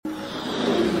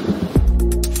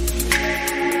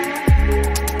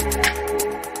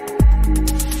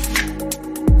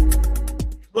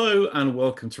and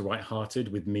welcome to Right Hearted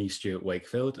with me, Stuart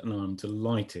Wakefield, and I'm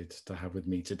delighted to have with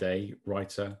me today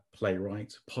writer,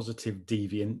 playwright, positive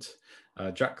deviant.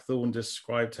 Jack Thorne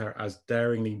described her as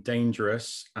daringly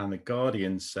dangerous, and The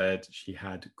Guardian said she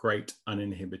had great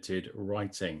uninhibited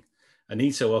writing.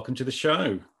 Anita, welcome to the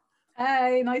show.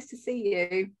 Hey, nice to see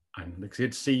you. And it's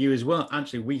good to see you as well.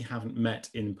 Actually, we haven't met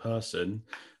in person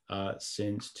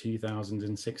since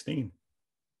 2016.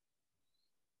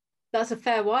 That's a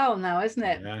fair while now, isn't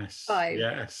it? Yes. 5.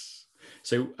 Yes.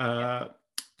 So I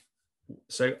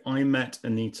met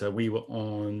Anita. We were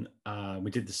on,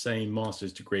 we did the same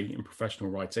master's degree in professional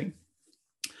writing.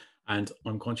 And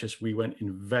I'm conscious we went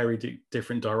in very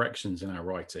different directions in our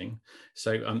writing.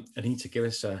 So Anita, give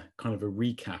us a kind of a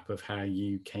recap of how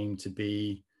you came to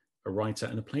be a writer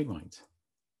and a playwright.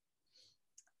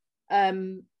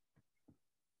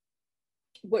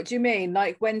 What do you mean?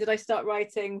 Like, when did I start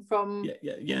writing from?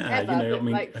 Yeah. Ever, you know, I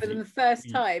mean, like for the first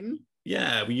time.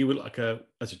 Yeah, well, you were like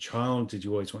as a child, did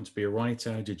you always want to be a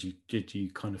writer? Did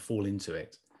you kind of fall into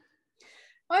it?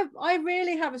 I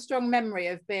really have a strong memory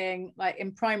of being like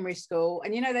in primary school,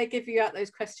 and you know, they give you out those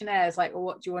questionnaires like, well,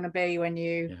 what do you want to be when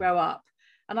you grow up?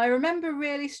 And I remember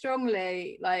really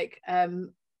strongly like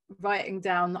writing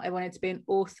down that I wanted to be an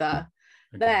author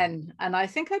then, and I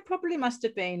think I probably must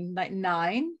have been like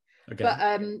 9. But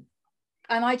and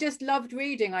I just loved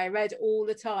reading. I read all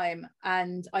the time,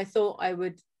 and I thought I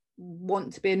would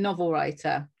want to be a novel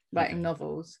writer, writing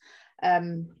novels.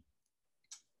 And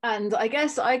I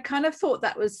guess I kind of thought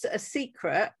that was a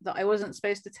secret that I wasn't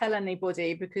supposed to tell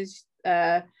anybody, because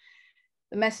the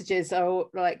messages are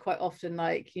like quite often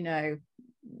like, you know,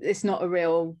 it's not a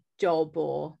real job,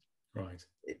 or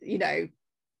you know,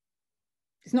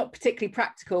 it's not particularly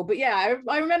practical. But yeah,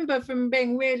 I remember from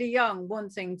being really young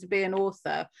wanting to be an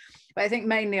author, but I think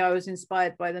mainly I was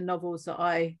inspired by the novels that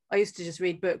I used to just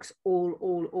read books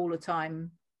all the time.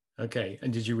 Okay.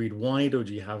 And did you read wide, or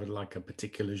do you have like a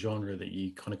particular genre that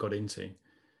you kind of got into?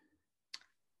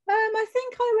 I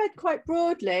think I read quite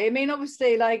broadly. I mean,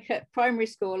 obviously, like at primary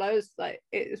school, I was like,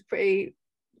 it was pretty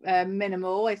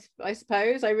minimal, I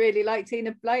suppose. I really liked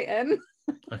Enid Blyton.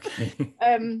 Okay.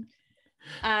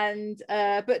 And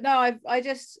but no, I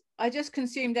just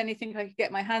consumed anything I could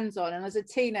get my hands on. And as a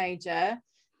teenager,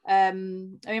 I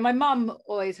mean, my mum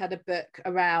always had a book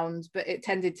around, but it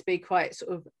tended to be quite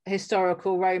sort of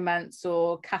historical romance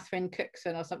or Catherine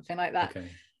Cookson or something like that.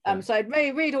 So I'd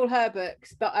read all her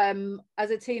books, but as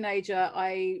a teenager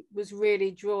I was really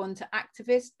drawn to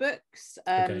activist books,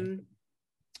 and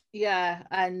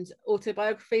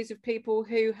autobiographies of people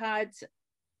who had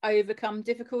overcome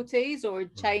difficulties or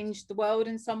changed the world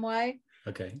in some way.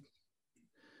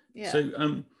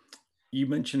 So you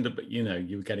mentioned that, you know,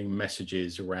 you were getting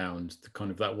messages around the kind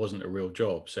of, that wasn't a real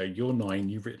job. So you're 9,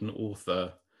 you've written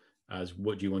author as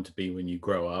what do you want to be when you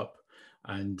grow up,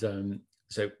 and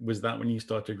so was that when you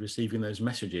started receiving those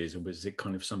messages, or was it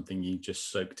kind of something you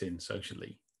just soaked in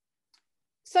socially?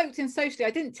 I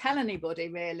didn't tell anybody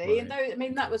really, and though I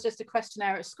mean that was just a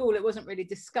questionnaire at school, it wasn't really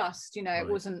discussed, you know. It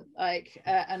wasn't like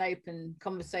an open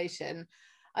conversation,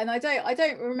 and I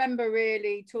don't remember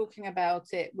really talking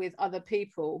about it with other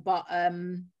people, but I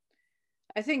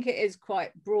think it is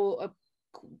quite broad,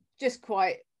 just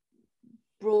quite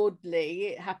broadly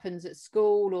it happens at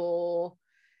school, or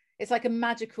it's like a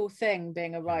magical thing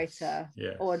being a writer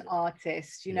or an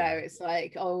artist, you know. It's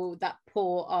like, oh, that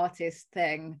poor artist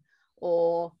thing.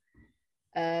 Or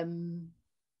one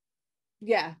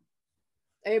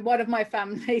of my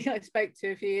family I spoke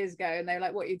to a few years ago, and they were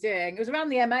like, what are you doing? It was around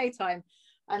the MA time,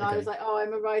 and I was like, oh,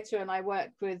 I'm a writer and I work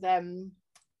with you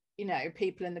know,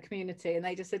 people in the community. And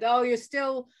they just said, oh, you're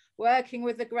still working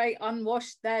with the great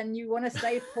unwashed, then you want to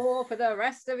stay poor for the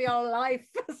rest of your life?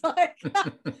 It's like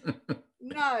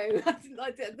no,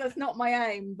 that's not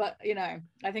my aim. But you know,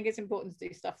 I think it's important to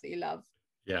do stuff that you love.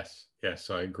 Yes,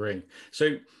 I agree.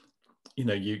 So, you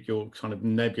know, your kind of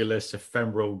nebulous,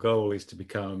 ephemeral goal is to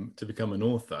become an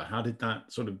author. How did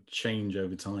that sort of change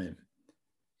over time?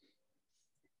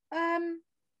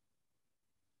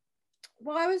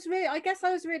 Well, I was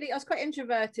quite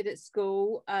introverted at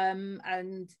school,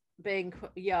 and being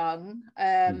young,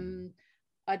 I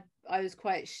was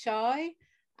quite shy,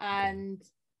 and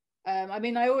I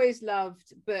mean, I always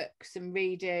loved books and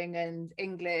reading and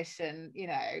English and, you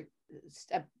know,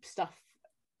 stuff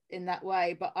in that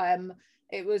way, but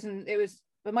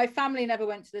but my family never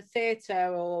went to the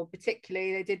theatre, or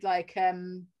particularly they did like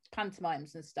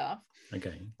pantomimes and stuff,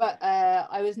 but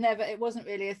it wasn't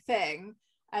really a thing.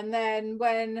 And then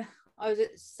when I was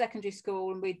at secondary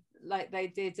school, and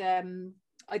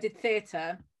I did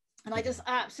theatre, and I just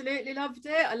absolutely loved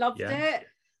it. I loved it,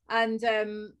 and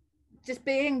just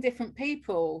being different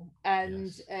people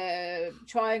and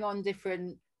trying on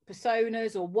different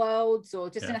personas or worlds, or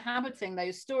just inhabiting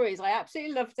those stories. I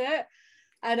absolutely loved it.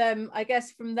 And I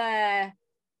guess from there,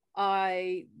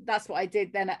 that's what I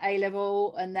did then at A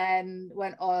level, and then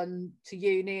went on to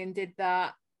uni and did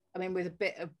that. I mean, with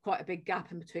quite a big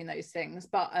gap in between those things,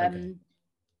 but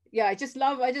yeah, I just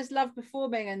love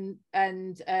performing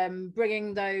and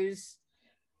bringing those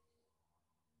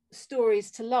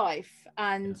stories to life,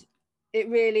 and it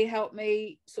really helped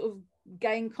me sort of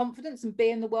gain confidence and be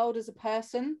in the world as a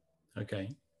person.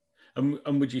 Okay. And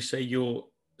would you say your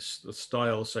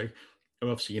style, so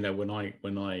obviously, you know, when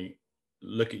I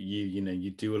look at you, you know,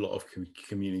 you do a lot of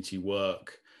community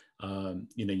work.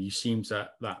 You know, you seem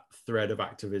that thread of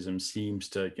activism seems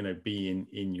to, you know, be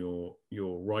in your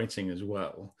writing as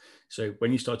well. So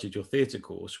when you started your theatre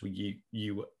course, were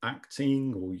you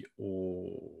acting,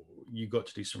 or you got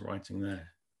to do some writing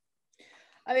there?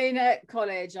 I mean, at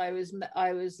college, I was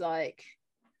like,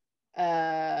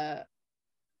 quite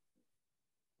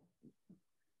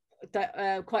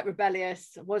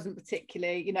rebellious. I wasn't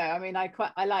particularly, you know, I mean, I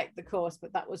liked the course,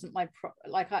 but that wasn't my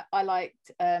I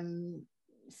liked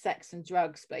sex and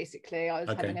drugs, basically. I was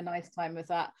having a nice time with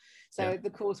that, so the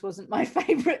course wasn't my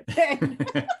favorite thing.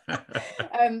 But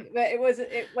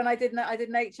when I did an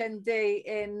HND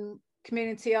in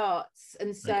community arts,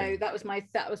 and so that was my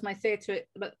theatre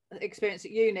experience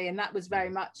at uni, and that was very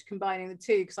much combining the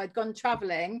two, because I'd gone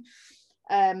traveling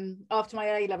after my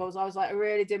A levels. I was like, I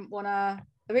really didn't want to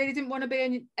be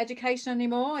in education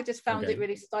anymore. I just found it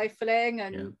really stifling,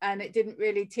 and it didn't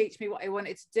really teach me what I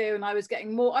wanted to do. And I was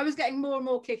getting more and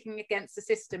more kicking against the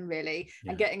system, really,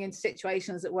 and getting into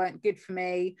situations that weren't good for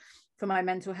me, for my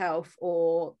mental health,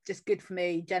 or just good for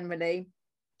me generally.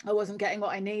 I wasn't getting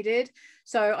what I needed.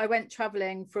 So I went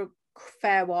traveling for a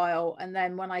fair while. And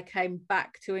then when I came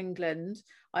back to England,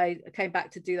 I came back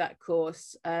to do that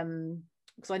course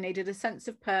because I needed a sense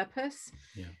of purpose.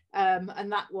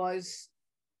 And that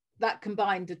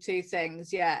combined the two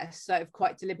things, so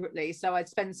quite deliberately. So I'd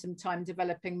spend some time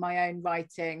developing my own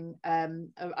writing. I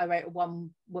wrote a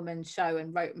one-woman show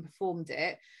and wrote and performed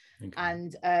it.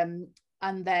 And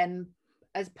then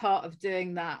as part of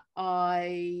doing that,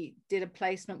 I did a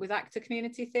placement with Actor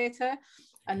Community Theatre,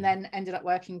 and then ended up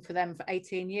working for them for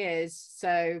 18 years.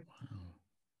 So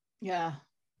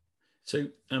So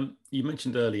you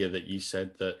mentioned earlier that you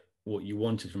said that what you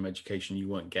wanted from education you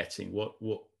weren't getting. What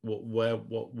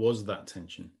was that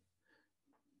tension?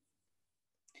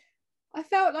 I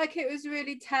felt like it was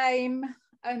really tame,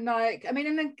 and like, I mean,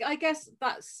 and I guess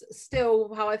that's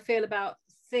still how I feel about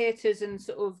theatres and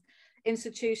sort of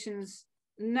institutions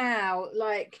now.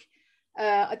 Like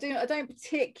I don't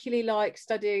particularly like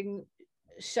studying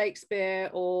Shakespeare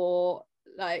or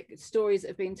like stories that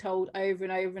have been told over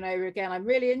and over and over again. I'm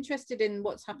really interested in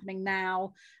what's happening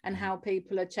now, and how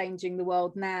people are changing the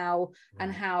world now,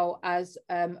 and how as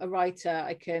a writer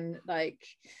I can like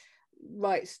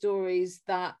write stories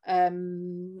that that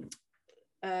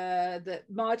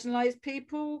marginalized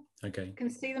people can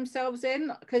see themselves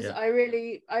in, because I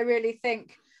really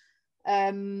think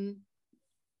I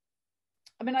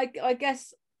mean, I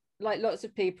guess like lots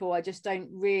of people, I just don't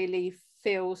really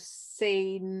feel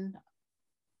seen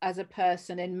as a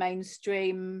person in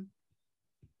mainstream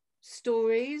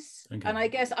stories. And I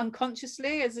guess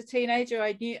unconsciously as a teenager,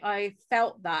 I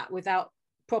felt that without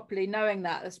properly knowing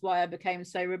that. That's why I became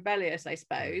so rebellious, I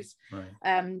suppose.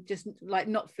 Just like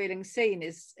not feeling seen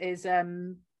is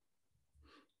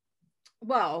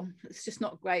well, it's just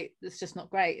not great. It's just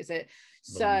not great, is it?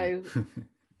 So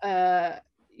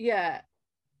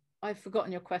I've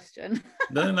forgotten your question.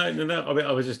 No. I mean,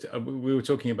 I was just, we were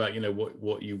talking about, you know,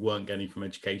 what you weren't getting from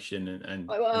education and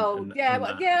I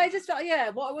just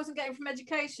felt, what I wasn't getting from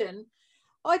education.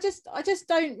 I just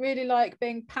don't really like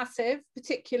being passive,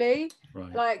 particularly.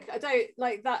 Like I don't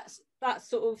like that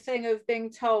sort of thing of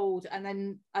being told, and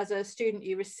then as a student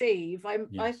you receive.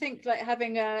 I think like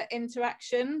having a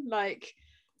interaction, like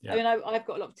I mean, I've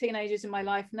got a lot of teenagers in my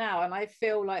life now, and I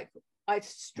feel like I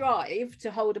strive to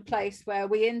hold a place where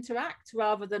we interact,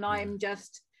 rather than I'm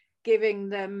just giving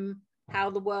them how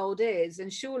the world is.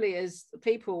 And surely as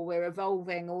people we're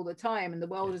evolving all the time, and the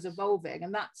world is evolving,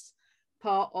 and that's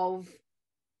part of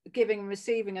giving and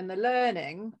receiving and the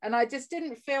learning. And I just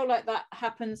didn't feel like that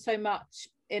happened so much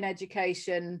in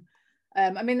education.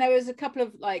 I mean, there was a couple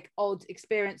of like odd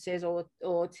experiences or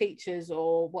teachers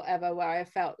or whatever where I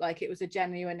felt like it was a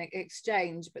genuine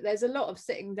exchange, but there's a lot of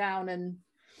sitting down and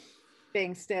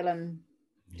being still and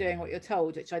doing what you're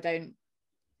told, which I don't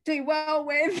do well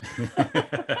with.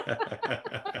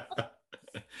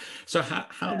 So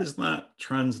how does that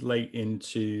translate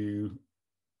into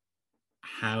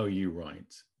how you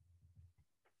write?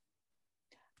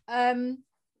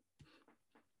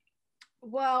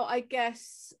 Well, I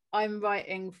guess I'm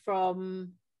writing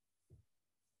from,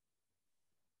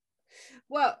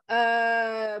 well,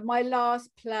 my last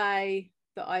play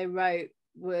that I wrote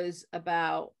was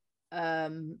about,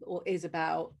 or is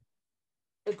about,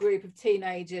 a group of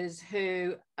teenagers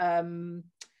who are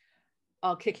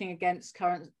kicking against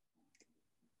current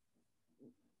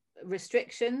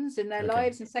restrictions in their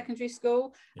lives in secondary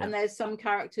school. And there's some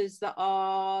characters that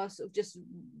are sort of just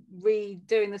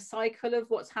redoing the cycle of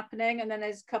what's happening, and then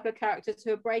there's a couple of characters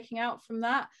who are breaking out from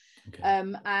that.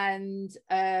 The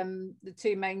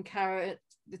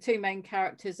two main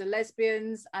characters are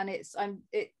lesbians, and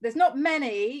there's not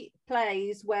many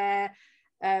plays where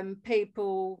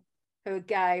people who are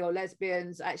gay or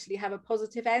lesbians actually have a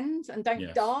positive end and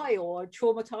don't die or are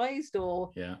traumatized or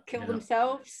kill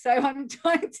themselves. So I'm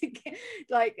trying to get,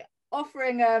 like,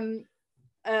 offering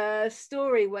a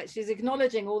story which is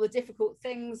acknowledging all the difficult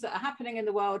things that are happening in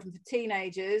the world and for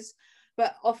teenagers,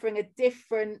 but offering a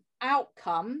different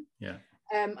outcome.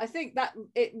 I think that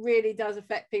it really does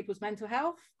affect people's mental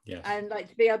health, and like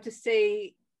to be able to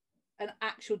see an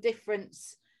actual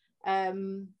difference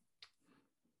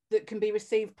that can be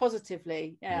received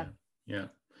positively. Yeah.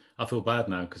 I feel bad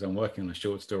now because I'm working on a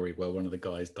short story where one of the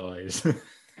guys dies.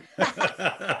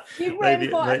 You've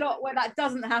written quite a lot where that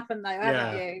doesn't happen, though,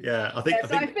 haven't you? I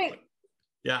think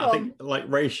like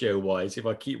ratio wise, if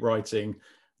I keep writing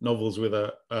novels with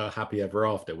a happy ever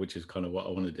after, which is kind of what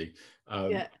I want to do,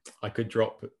 I could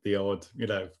drop the odd,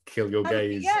 kill your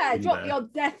gaze. Drop your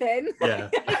death in. I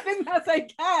think that's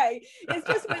okay.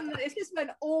 It's just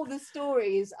when all the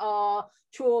stories are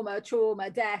trauma,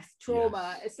 death,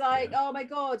 trauma. It's like, oh my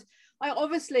God. I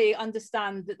obviously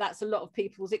understand that that's a lot of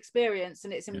people's experience,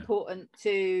 and it's important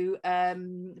to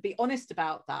be honest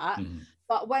about that.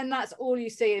 But when that's all you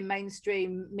see in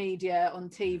mainstream media, on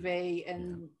TV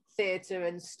and theatre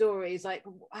and stories, like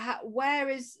where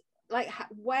is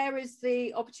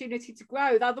the opportunity to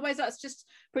grow? Otherwise that's just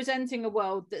presenting a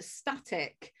world that's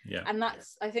static, and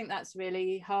I think that's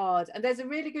really hard. And there's a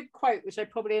really good quote which I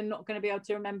probably am not going to be able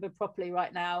to remember properly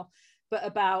right now, but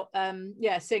about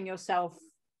seeing yourself,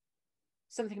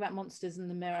 something about monsters in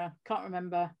the mirror, can't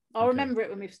remember. I'll remember it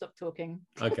when we've stopped talking.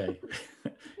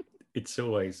 It's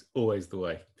always the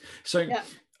way. So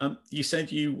you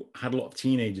said you had a lot of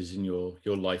teenagers in your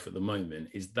life at the moment.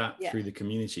 Is that through the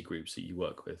community groups that you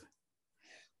work with?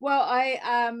 Well, I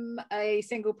am a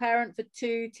single parent for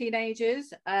 2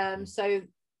 teenagers. So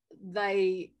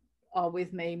they are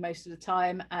with me most of the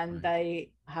time, and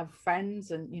they have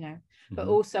friends, and but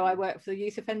also I work for the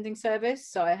youth offending service.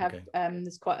 So I have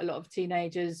there's quite a lot of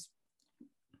teenagers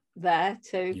there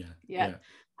too.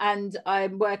 And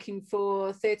I'm working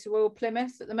for Theatre Royal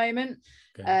Plymouth at the moment.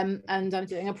 And I'm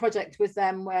doing a project with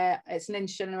them where it's an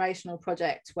intergenerational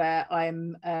project where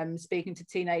I'm speaking to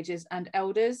teenagers and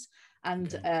elders, and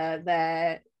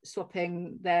they're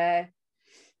swapping their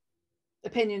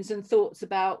opinions and thoughts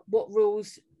about what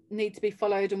rules need to be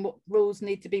followed and what rules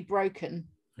need to be broken.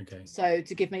 So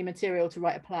to give me material to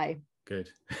write a play.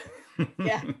 Good.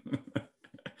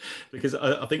 Because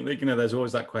I think that there's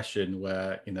always that question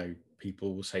where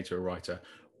people will say to a writer,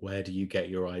 where do you get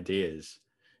your ideas?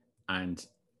 And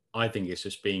I think it's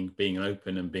just being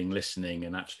open and being listening,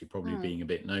 and actually probably being a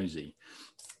bit nosy.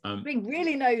 Being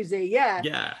really nosy.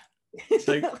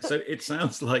 So it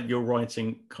sounds like your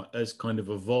writing has kind of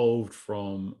evolved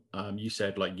from you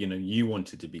said, like, you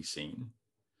wanted to be seen.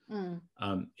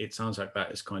 It sounds like that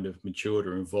has kind of matured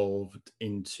or evolved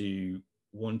into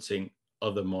wanting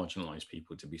other marginalized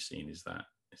people to be seen. Is that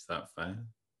fair?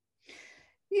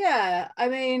 I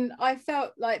mean, I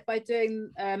felt like by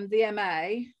doing the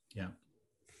MA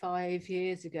 5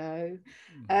 years ago,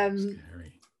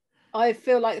 scary. I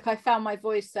feel like I found my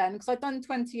voice then, because I'd done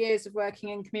 20 years of working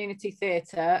in community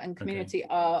theatre and community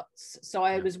arts, so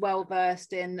I was well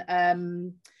versed in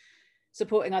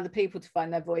supporting other people to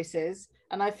find their voices.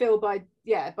 And I feel by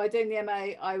doing the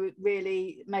MA, I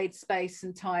really made space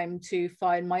and time to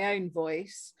find my own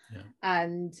voice.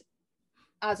 And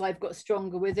as I've got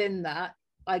stronger within that,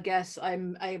 I guess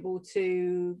I'm able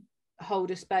to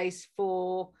hold a space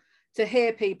to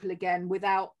hear people again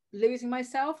without losing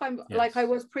myself. Like I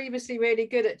was previously really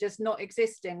good at just not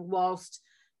existing whilst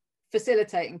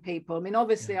facilitating people. I mean,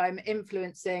 obviously I'm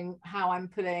influencing how I'm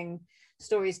putting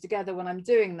stories together when I'm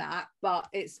doing that, but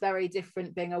it's very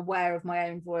different being aware of my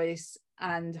own voice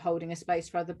and holding a space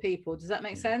for other people. Does that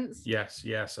make sense?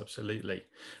 Yes, absolutely.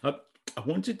 I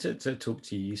wanted to talk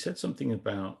to you. You said something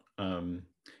about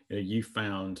you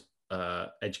found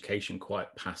education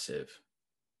quite passive.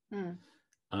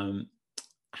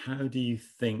 how do you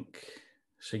think,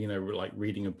 so, you know, like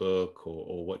reading a book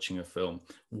or watching a film,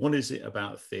 what is it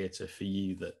about theatre for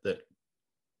you that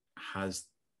has,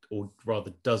 or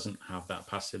rather doesn't have, that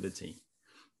passivity?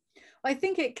 I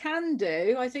think it can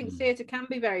do. I think Mm, theatre can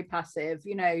be very passive.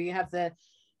 You know, you have the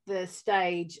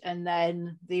stage and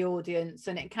then the audience,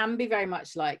 and it can be very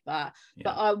much like that. yeah.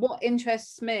 But what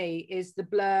interests me is the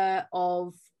blur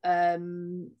of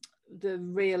the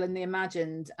real and the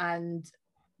imagined, and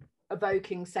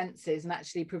evoking senses and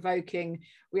actually provoking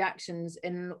reactions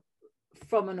in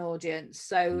from an audience.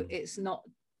 So Mm, it's not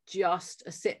just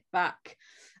a sit back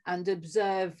and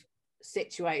observe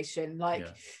situation. Like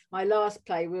yeah. my last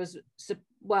play was,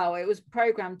 well, it was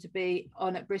programmed to be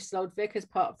on at Bristol Old Vic as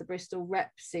part of the Bristol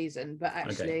Rep season, but Okay.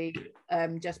 actually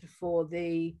just before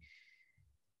but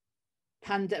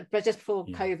just before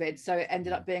Yeah. COVID, so it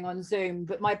ended Yeah. up being on Zoom.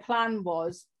 But my plan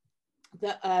was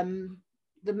that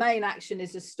the main action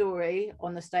is a story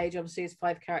on the stage, obviously is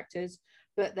 5 characters,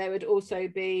 but there would also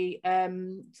be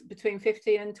between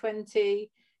 15 and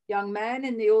 20 young men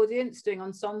in the audience doing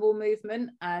ensemble movement,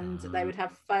 and they would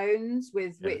have phones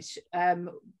with Yeah.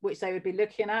 which they would be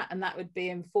looking at, and that would be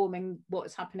informing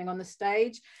what's happening on the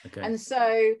stage. Okay. And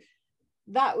so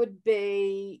that would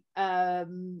be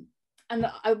and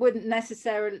I wouldn't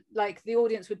necessarily, like, the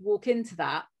audience would walk into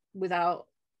that without,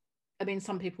 I mean,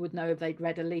 some people would know if they'd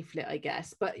read a leaflet, I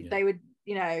guess, but Yeah. they would,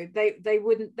 you know, they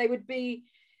wouldn't, they would be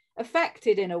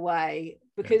affected in a way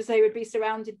because Yeah. they would be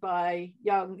surrounded by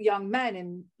young men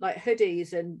in like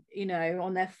hoodies and, you know,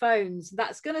 on their phones.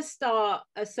 That's going to start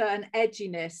a certain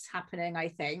edginess happening, I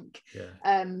think.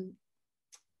 Yeah.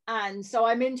 And so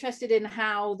I'm interested in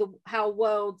how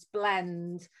worlds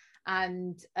blend,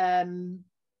 and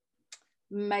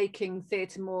making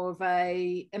theatre more of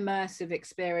a immersive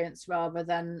experience rather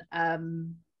than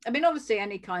I mean, obviously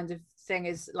any kind of thing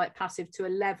is like passive to a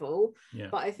level, Yeah.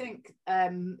 but I think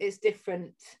it's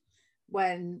different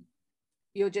when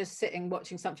you're just sitting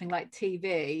watching something like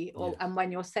TV, or Yes. and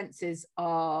when your senses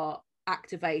are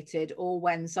activated, or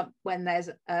when there's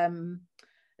a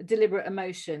deliberate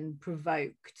emotion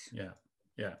provoked. Yeah.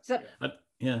 Yeah. So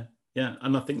Yeah. Yeah.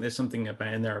 And I think there's something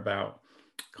about in there about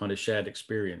kind of shared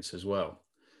experience as well.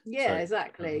 yeah, So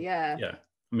exactly, yeah. yeah,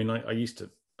 I mean, I used to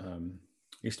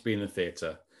be in the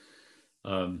theatre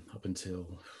up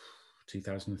until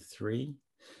 2003,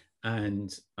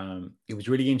 and it was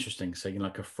really interesting. So, you know,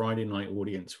 like a Friday night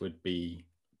audience would be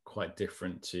quite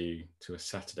different to a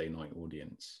Saturday night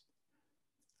audience,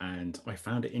 and I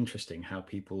found it interesting how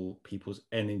people's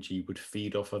energy would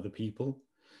feed off other people.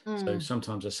 So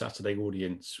sometimes a Saturday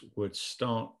audience would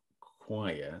start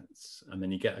quiet, and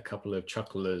then you get a couple of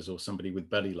chucklers or somebody with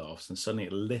belly laughs, and suddenly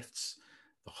it lifts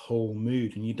the whole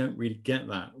mood. And you don't really get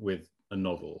that with a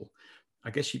novel.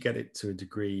 I guess you get it to a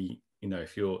degree, you know,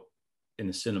 if you're in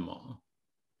a cinema,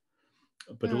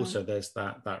 but also there's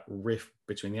that rift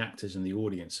between the actors and the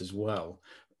audience as well.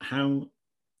 How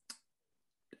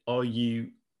are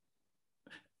you?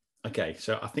 Okay,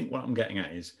 so I think what I'm getting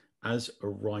at is, as a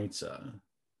writer,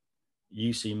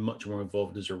 you seem much more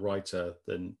involved as a writer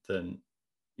than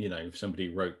you know, if somebody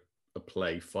wrote a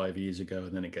play 5 years ago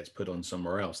and then it gets put on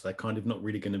somewhere else, they're kind of not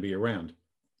really going to be around.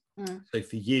 So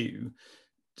for you,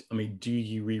 I mean, do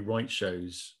you rewrite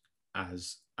shows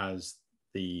as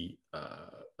the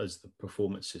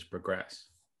performances progress?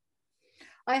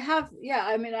 I have, yeah,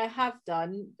 I mean, I have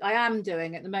done, I am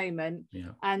doing at the moment.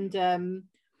 Yeah. And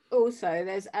also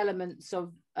there's elements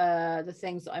of the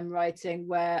things that I'm writing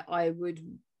where I would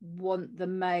want the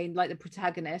main, like the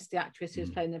protagonist, the actress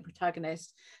who's playing the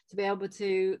protagonist, to be able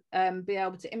to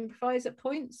improvise at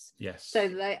points. Yes. So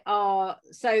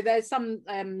there's some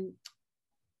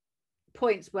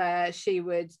points where she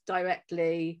would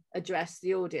directly address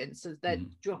the audience, so they're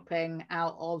dropping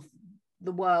out of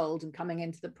the world and coming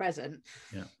into the present.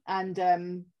 Yeah.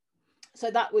 And so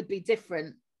that would be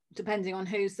different depending on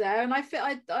who's there. And I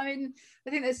mean, I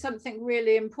think there's something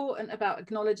really important about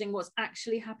acknowledging what's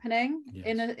actually happening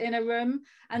in a room.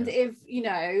 And if, you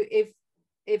know,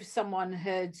 if someone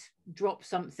had dropped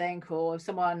something, or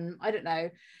someone, I don't know,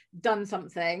 done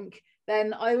something,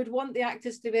 then I would want the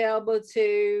actors to be able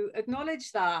to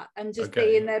acknowledge that and just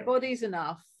be in their bodies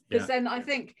enough. Because then I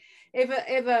think if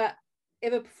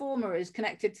a performer is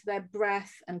connected to their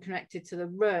breath and connected to the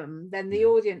room, then the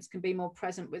audience can be more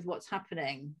present with what's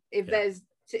happening. If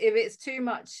it's too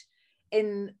much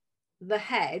in the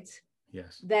head,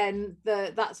 then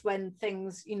that's when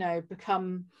things, you know,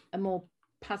 become a more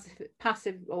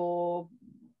passive or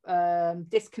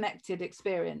disconnected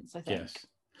experience, I think. Yes.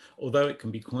 Although it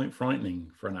can be quite frightening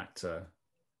for an actor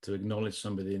to acknowledge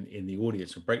somebody in the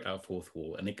audience and break that fourth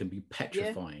wall, and it can be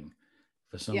petrifying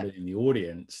for somebody in the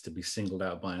audience to be singled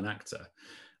out by an actor.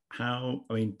 How,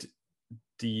 I mean,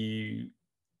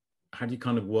 how do you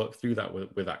kind of work through that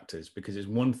with actors? Because it's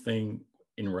one thing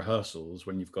in rehearsals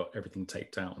when you've got everything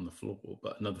taped out on the floor,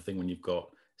 but another thing when you've got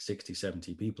 60,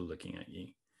 70 people looking at you.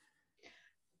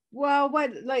 Well,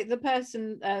 when, like the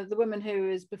person, the woman who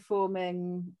is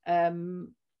performing the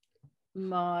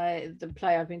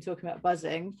play I've been talking about,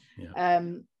 Buzzing,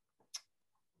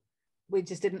 we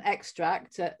just did an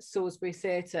extract at Salisbury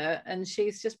Theatre, and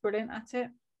she's just brilliant at it.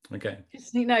 Okay.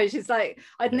 You know, she's like,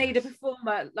 I'd need a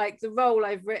performer, like the role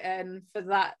I've written for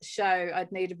that show,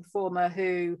 I'd need a performer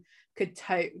who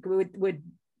would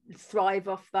thrive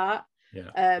off that.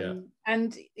 And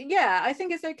I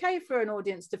think it's okay for an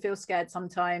audience to feel scared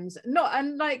sometimes.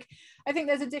 I think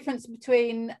there's a difference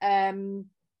between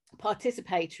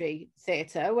participatory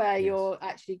theatre, where you're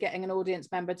actually getting an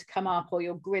audience member to come up, or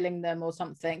you're grilling them or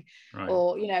something,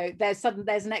 or you know, there's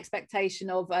an expectation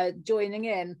of joining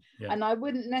in, and I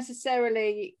wouldn't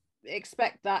necessarily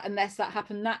expect that unless that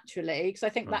happened naturally, because I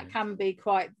think that can be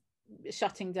quite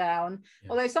shutting down.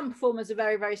 Although some performers are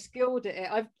very, very skilled at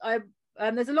it.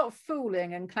 There's a lot of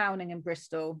fooling and clowning in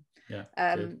Bristol,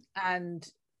 and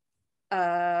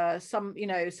some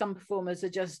performers are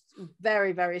just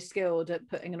very, very skilled at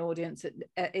putting an audience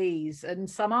at ease, and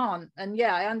some aren't. And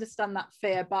I understand that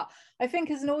fear, but I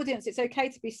think as an audience it's okay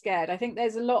to be scared. I think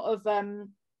there's a lot of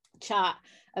chat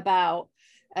about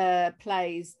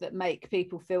plays that make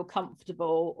people feel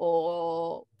comfortable,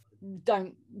 or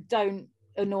don't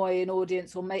annoy an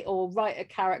audience, or write a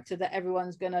character that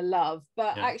everyone's going to love,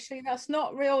 but actually that's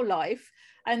not real life.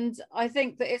 And I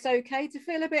think that it's okay to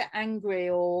feel a bit angry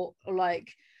or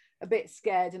like a bit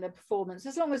scared in a performance,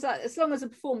 as long as a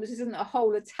performance isn't a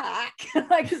whole attack.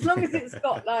 Like as long as it's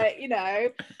got, like, you know,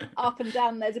 up and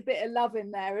down, there's a bit of love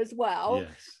in there as well.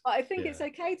 But I think it's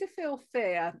okay to feel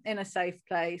fear in a safe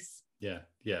place. It's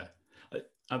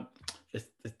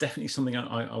definitely something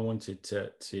I wanted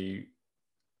to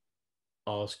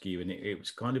ask you, and it was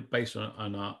kind of based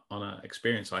on an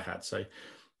experience I had. So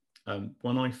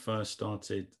when I first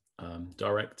started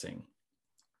directing,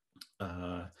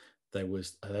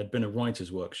 there'd been a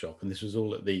writer's workshop, and this was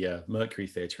all at the Mercury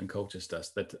Theatre in Colchester.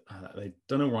 They'd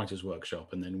done a writer's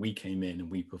workshop, and then we came in and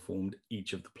we performed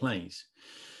each of the plays.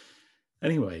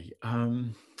 Anyway,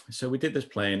 so we did this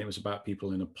play, and it was about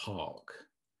people in a park.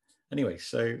 Anyway,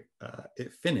 so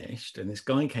it finished, and this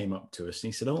guy came up to us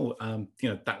and he said,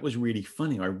 that was really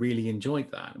funny. I really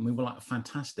enjoyed that. And we were like,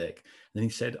 fantastic. And then he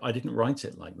said, I didn't write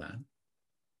it like that.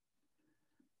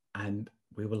 And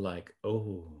we were like,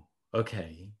 oh,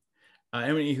 okay. I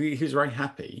mean, he was very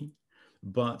happy,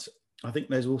 but I think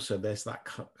there's that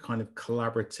kind of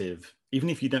collaborative, even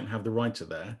if you don't have the writer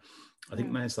there, I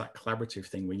think there's that collaborative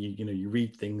thing where you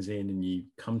read things in and you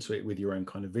come to it with your own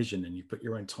kind of vision, and you put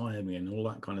your own time in, all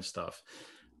that kind of stuff.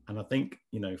 And I think,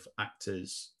 for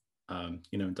actors,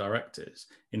 and directors,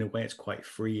 in a way, it's quite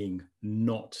freeing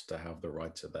not to have the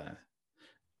writer there.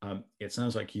 It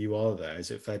sounds like you are there.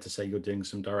 Is it fair to say you're doing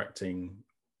some directing,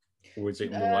 or is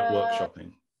it more like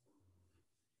workshopping?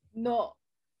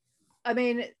 I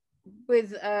mean,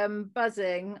 with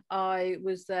Buzzing, I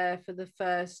was there for the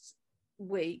first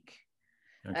week.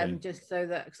 Just so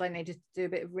that, because I needed to do a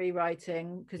bit of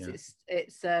rewriting, because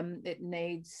it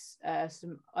needs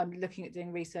some. I'm looking at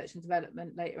doing research and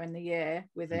development later in the year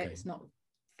with it. It's not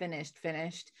finished.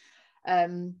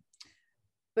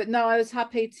 But no, I was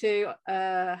happy to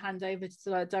hand over to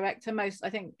the director. I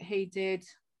think it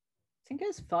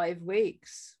was 5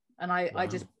 weeks, and I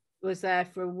just was there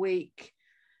for a week,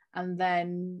 and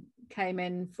then came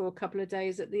in for a couple of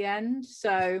days at the end.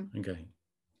 So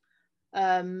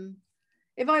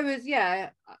if I was,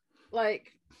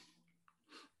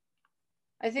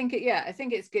 I think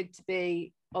it's good to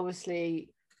be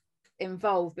obviously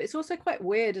involved, but it's also quite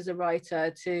weird as a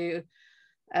writer to,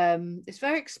 it's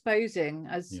very exposing,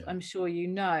 as I'm sure you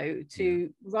know,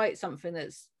 to write something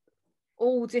that's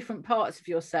all different parts of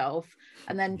yourself,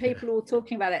 and then people all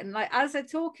talking about it, and like as they're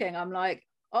talking, I'm like,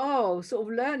 oh, sort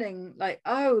of learning, like,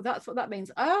 oh, that's what that means.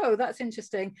 Oh, that's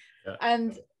interesting.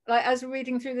 And like as we're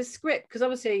reading through the script, because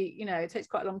obviously, it takes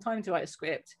quite a long time to write a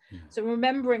script. So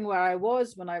remembering where I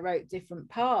was when I wrote different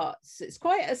parts, it's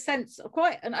quite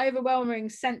an overwhelming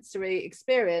sensory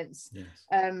experience.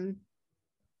 And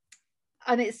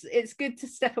it's good to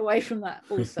step away from that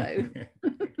also.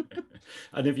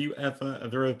 And have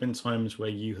there ever been times where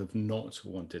you have not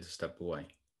wanted to step away?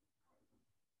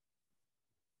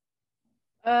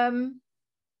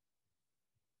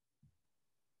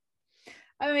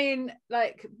 I mean,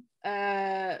 like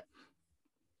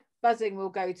Buzzing will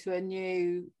go to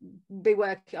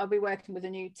I'll be working with a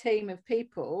new team of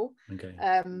people. Okay.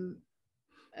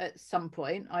 At some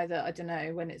point, either, I don't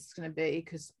know when it's going to be,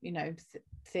 because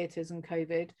theatres and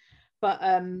COVID, but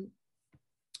I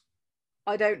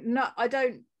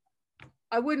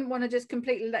wouldn't want to just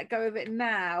completely let go of it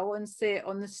now and see it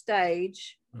on the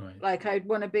stage. Right. Like, I'd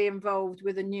want to be involved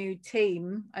with a new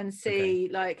team and see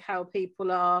like how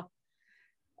people are,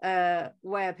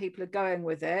 where people are going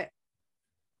with it.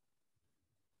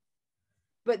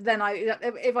 But then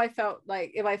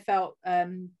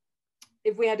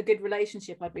if we had a good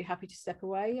relationship, I'd be happy to step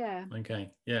away. Yeah.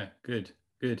 Okay. Yeah. Good.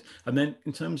 And then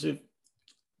in terms of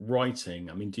writing,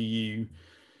 I mean, do you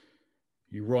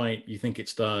write, you think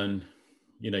it's done,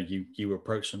 you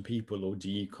approach some people, or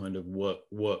do you kind of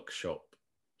workshop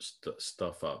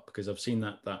stuff up? Because I've seen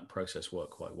that process work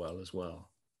quite well as well.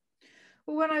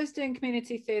 Well, when I was doing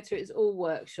community theatre, it's all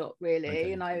workshop really.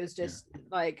 Okay. And I was just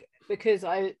like, because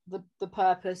the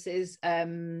purpose is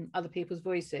other people's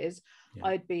voices. Yeah.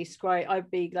 I'd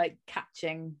be like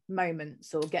catching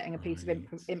moments or getting a piece of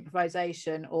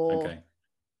improvisation, or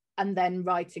and then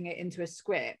writing it into a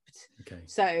script. Okay.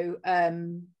 So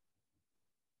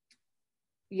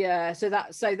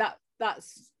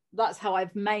that's how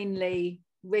I've mainly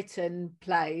written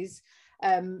plays.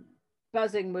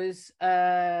 Buzzing was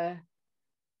and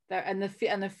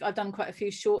I've done quite a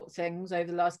few short things over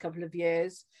the last couple of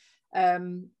years.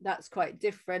 That's quite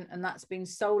different, and that's been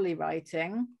solely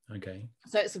writing. Okay.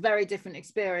 So it's a very different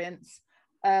experience.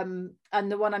 And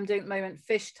the one I'm doing at the moment,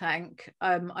 Fish Tank,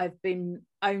 I've been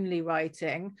only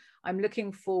writing. I'm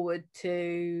looking forward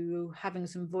to having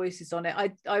some voices on it.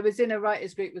 I was in a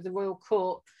writers group with the Royal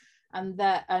Court, and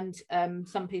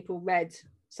some people read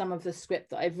some of the script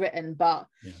that I've written, but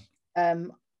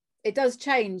it does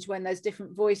change when there's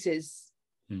different voices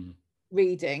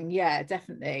reading. Yeah,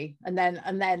 definitely. And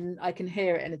then I can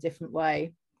hear it in a different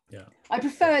way. Yeah, I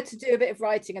prefer to do a bit of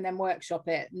writing and then workshop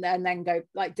it, and then go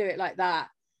like do it like that,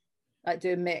 like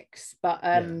do a mix. But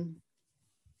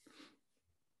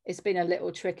it's been a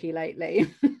little tricky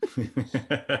lately.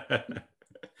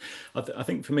 I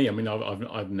think for me, I mean,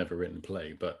 I've never written a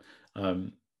play, but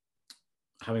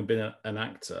having been an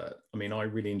actor, I mean, I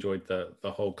really enjoyed the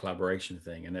whole collaboration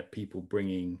thing, and that people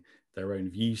bringing their own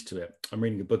views to it. I'm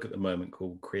reading a book at the moment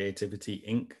called Creativity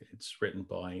Inc. It's written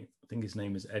by, I think his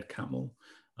name is Ed Catmull.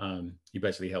 He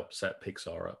basically helped set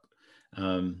Pixar up.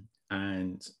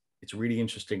 And it's really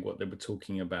interesting what they were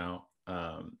talking about,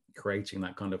 creating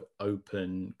that kind of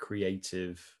open,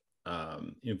 creative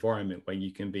environment where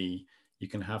you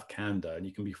can have candor and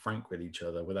you can be frank with each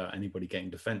other without anybody getting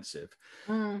defensive.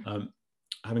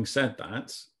 Having said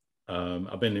that,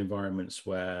 I've been in environments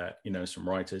where, some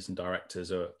writers and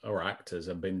directors or actors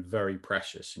have been very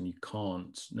precious, and you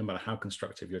can't, no matter how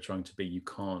constructive you're trying to be, you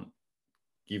can't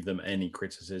give them any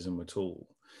criticism at all.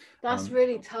 That's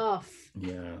really tough.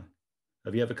 Yeah.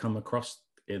 Have you ever come across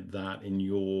that in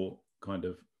your kind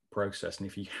of process? And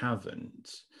if you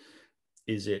haven't,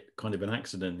 is it kind of an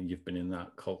accident that you've been in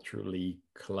that culturally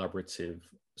collaborative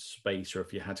space, or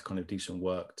if you had to kind of do some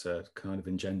work to kind of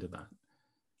engender that?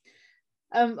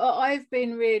 I've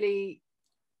been really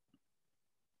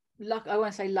lucky. I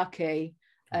want to say lucky.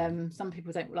 Some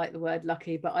people don't like the word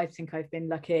lucky, but I think I've been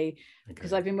lucky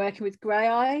because I've been working with Grey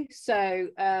Eye. So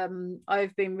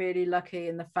I've been really lucky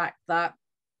in the fact that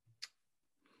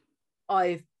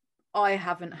I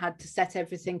haven't had to set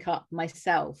everything up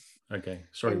myself. Okay,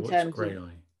 sorry, what's Grey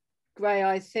Eye? Grey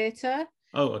Eye Theatre.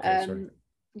 Oh, okay, sorry.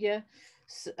 Yeah.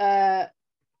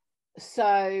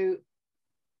 So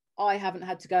I haven't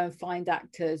had to go and find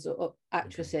actors or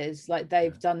actresses. Like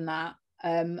they've done that.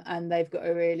 And they've got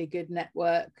a really good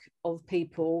network of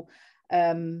people.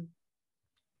 I mean,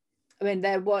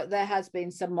 there has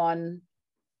been someone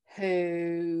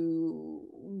who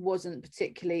wasn't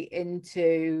particularly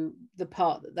into the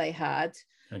part that they had.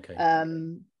 Okay.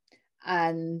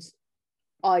 And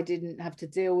I didn't have to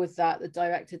deal with that. The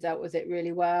director dealt with it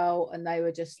really well, and they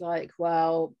were just like,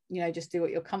 well, just do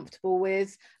what you're comfortable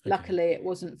with. Okay. Luckily, it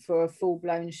wasn't for a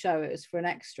full-blown show. It was for an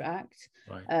extract.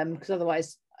 Right. Because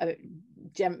otherwise,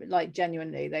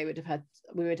 genuinely, we would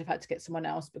have had to get someone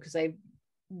else, because they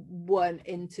weren't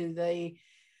into the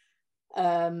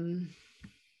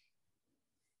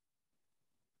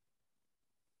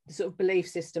sort of belief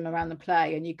system around the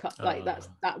play, and you cut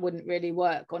that wouldn't really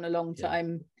work on a long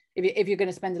time. If you're going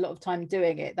to spend a lot of time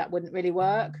doing it, that wouldn't really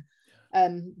work.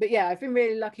 But yeah, I've been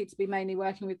really lucky to be mainly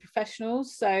working with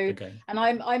professionals. So, and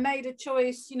I made a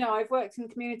choice. I've worked in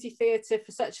community theatre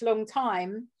for such a long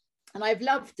time, and I've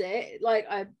loved it. Like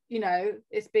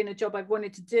it's been a job I've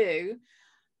wanted to do.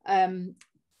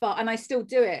 and I still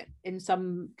do it in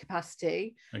some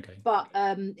capacity. Okay. But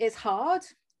it's hard.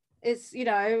 It's, you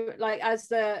know, like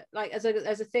as a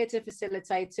theatre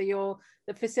facilitator, you're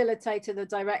the facilitator, the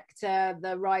director,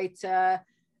 the writer,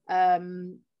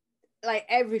 like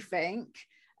everything,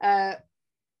 and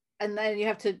then you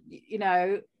have to, you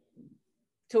know,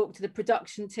 talk to the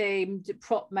production team, do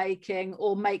prop making,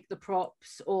 or make the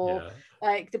props, or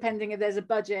like depending if there's a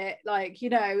budget, like, you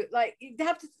know, like you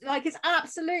have to, like, it's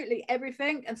absolutely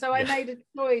everything. And so I made a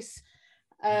choice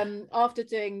after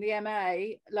doing the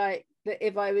MA, like that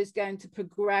if I was going to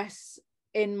progress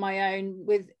in my own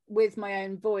with my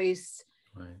own voice,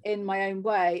 in my own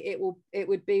way, it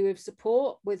would be with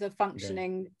support, with a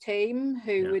functioning team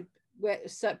who would,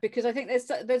 so, because I think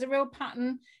there's a real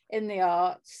pattern in the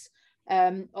arts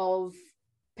of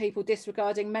people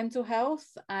disregarding mental health,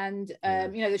 and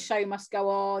you know, the show must go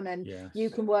on, and you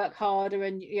can work harder,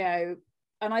 and you know,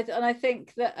 and I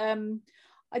think that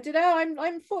I don't know,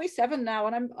 I'm 47 now,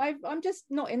 and I'm just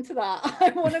not into that.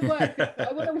 I want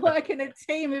to work in a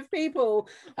team of people.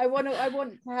 I want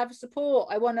to have support.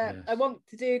 I want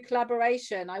to do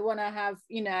collaboration. I want to have,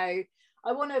 you know,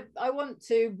 I want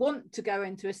to go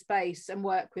into a space and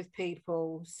work with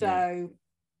people. So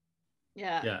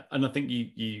yeah, and I think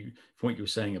you from what you were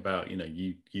saying about, you know,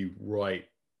 you write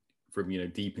from, you know,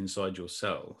 deep inside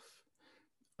yourself.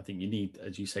 I think you need,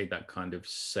 as you say, that kind of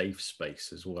safe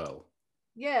space as well.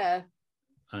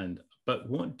 But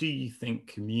what do you think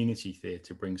community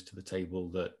theatre brings to the table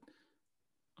that,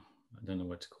 I don't know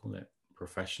what to call it,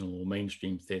 professional or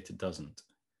mainstream theatre doesn't?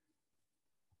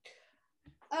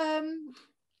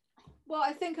 Well,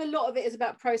 I think a lot of it is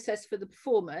about process for the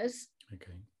performers.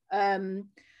 And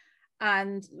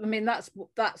I mean, that's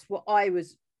what I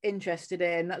was interested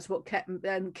in. That's what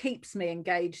keeps me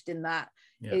engaged in that,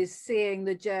 is seeing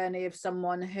the journey of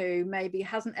someone who maybe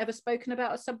hasn't ever spoken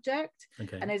about a subject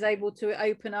and is able to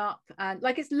open up, and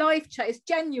like, it's it's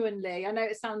genuinely, I know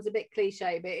it sounds a bit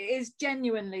cliche, but it is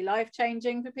genuinely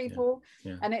life-changing for people.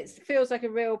 And it feels like a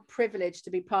real privilege to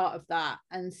be part of that,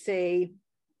 and see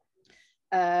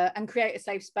and create a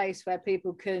safe space where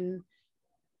people can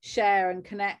share and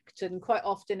connect. And quite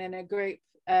often in a group,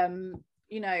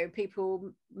 you know,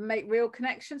 people make real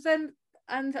connections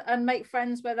and make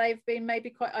friends where they've been maybe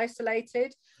quite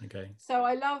isolated. So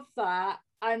I love that,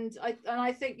 and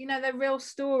I think, you know, they're real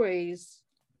stories,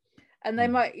 and they're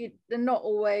not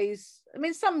always, I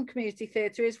mean, some community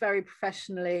theatre is very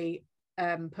professionally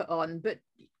put on, but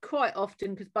quite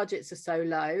often, because budgets are so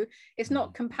low, it's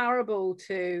not comparable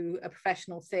to a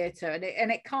professional theatre,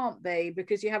 and it can't be,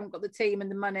 because you haven't got the team and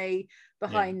the money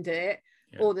behind it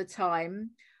all the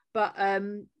time. But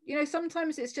you know,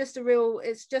 sometimes it's just a real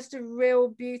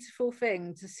beautiful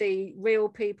thing to see real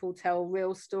people tell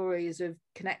real stories of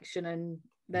connection and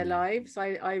their lives.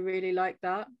 I really like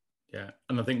that.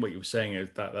 And I think what you were saying is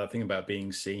that thing about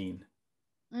being seen.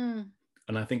 And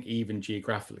I think even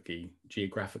geographically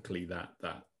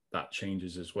that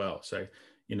changes as well. So,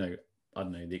 you know, I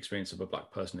don't know, the experience of a black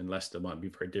person in Leicester might be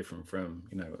very different from,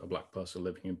 you know, a black person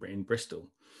living in Bristol.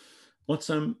 What's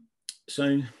so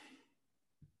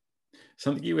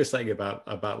something you were saying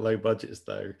about low budgets,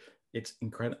 though, it's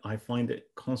incredible. I find it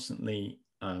constantly,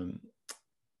 I'm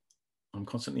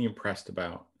constantly impressed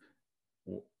about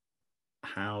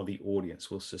how the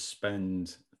audience will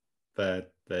suspend their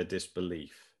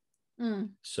disbelief.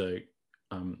 So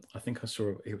I think I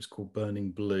saw, it was called Burning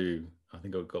Blue. I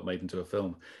think it got made into a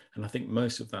film. And I think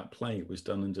most of that play was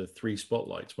done under 3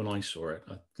 spotlights when I saw it.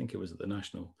 I think it was at the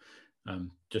National,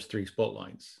 just 3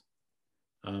 spotlights.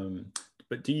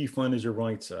 But do you find as a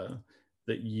writer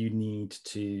that you need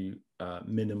to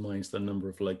minimize the number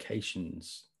of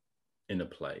locations in a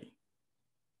play?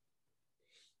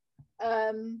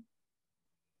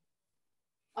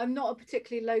 I'm not a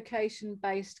particularly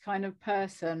location-based kind of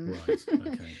person. Right.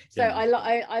 Okay. So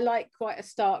I like quite a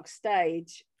stark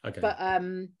stage. But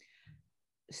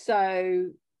so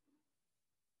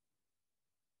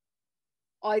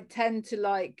I tend to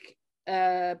like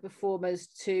performers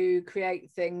to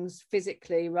create things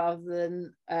physically rather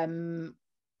than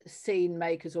scene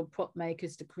makers or prop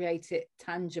makers to create it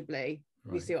tangibly.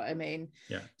 You see what I mean?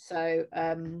 So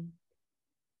and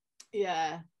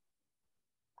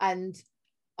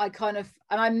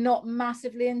I'm not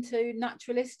massively into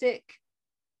naturalistic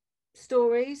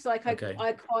stories. Like I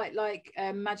quite like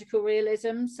magical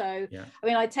realism. So I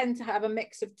mean, I tend to have a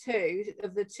mix of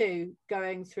the two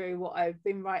going through what I've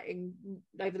been writing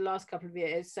over the last couple of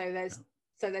years. So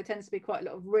there tends to be quite a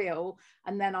lot of real,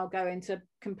 and then I'll go into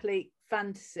complete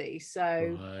fantasy.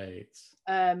 So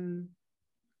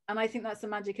and I think that's the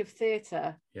magic of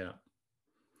theatre. And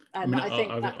I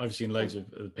mean, I've seen loads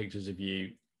of pictures of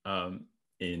you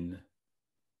in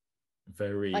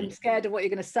very... I'm scared of what you're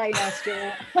going to say now,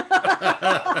 Stuart.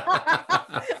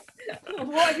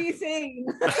 What have you seen?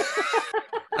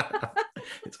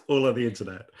 It's all on the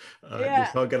internet. You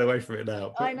can't get away from it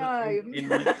now. But, I know.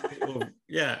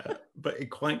 But in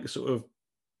quite sort of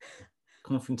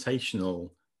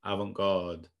confrontational,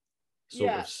 avant-garde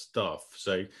sort of stuff.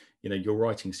 So, your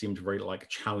writing seems very like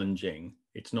challenging.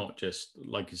 It's not just,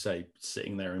 like you say,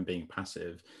 sitting there and being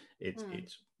passive. It's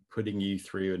putting you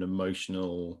through an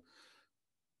emotional,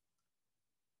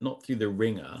 not through the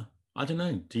ringer. I don't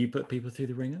know. Do you put people through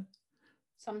the ringer?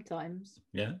 Sometimes.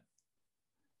 Yeah.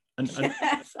 And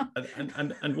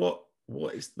what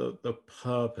is the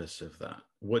purpose of that?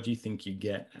 What do you think you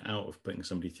get out of putting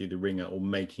somebody through the ringer or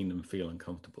making them feel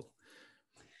uncomfortable?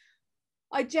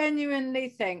 I genuinely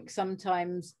think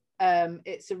sometimes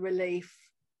it's a relief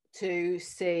to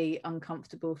see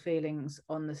uncomfortable feelings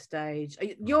on the stage.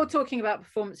 You're talking about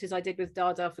performances I did with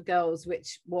Dada for Girls,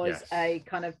 which was a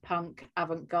kind of punk,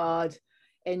 avant-garde,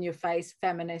 in-your-face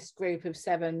feminist group of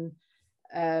 7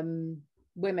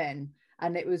 women.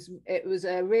 And it was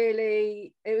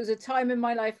a time in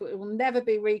my life that will never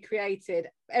be recreated.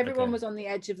 Everyone was on the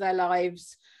edge of their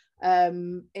lives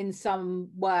in some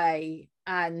way,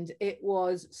 and it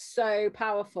was so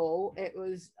powerful. It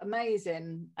was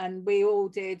amazing, and we all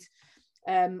did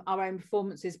our own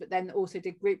performances, but then also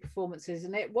did group performances,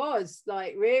 and it was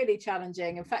like really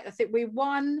challenging. In fact, I think we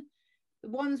won the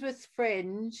Wandsworth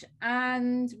Fringe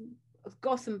and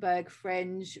Gothenburg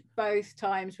Fringe. Both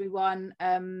times we won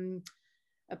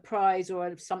a prize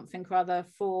or something or other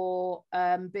for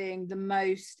being the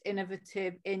most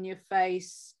innovative,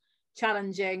 in-your-face,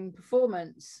 challenging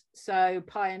performance. So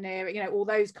pioneering, all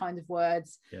those kind of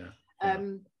words.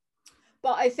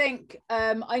 But I think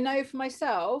I know for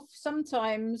myself,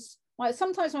 sometimes my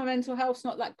mental health's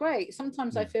not that great.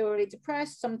 Sometimes I feel really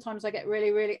depressed. Sometimes I get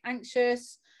really, really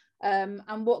anxious.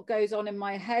 And what goes on in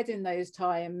my head in those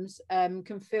times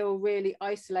can feel really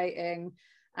isolating.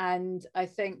 And I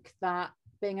think that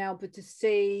being able to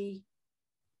see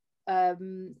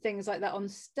things like that on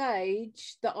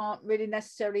stage that aren't really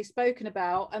necessarily spoken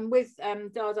about, and with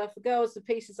Dada for Girls, the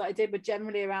pieces that I did were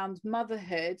generally around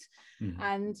motherhood.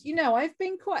 And I've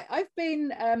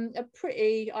been a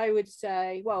pretty, I would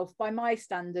say, well, by my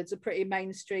standards, a pretty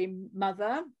mainstream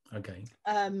mother.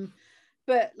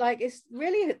 But like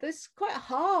it's quite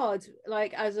hard,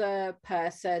 like, as a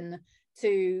person,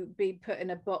 to be put in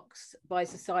a box by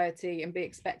society and be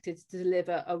expected to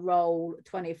deliver a role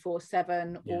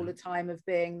 24/7 all the time, of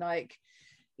being like,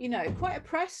 quite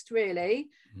oppressed, really.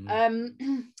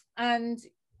 And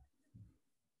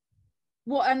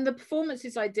the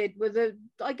performances I did were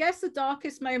I guess the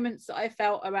darkest moments that I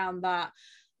felt around that.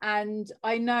 And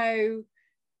I know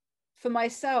for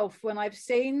myself, when I've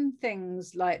seen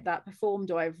things like that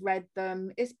performed or I've read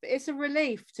them, it's a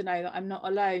relief to know that I'm not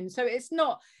alone. So it's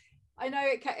not, I know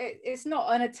it's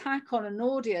not an attack on an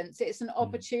audience. It's an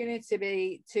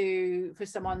opportunity for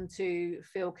someone to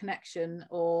feel connection,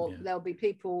 or there'll be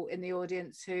people in the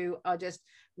audience who are just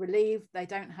relieved they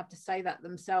don't have to say that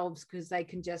themselves, because they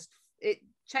can just, it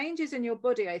changes in your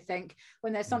body, I think,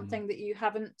 when there's something that you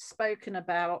haven't spoken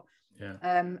about,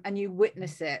 and you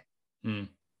witness it in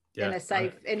a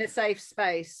safe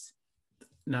space.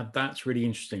 Now that's really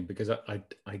interesting, because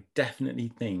I definitely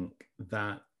think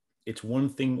that it's one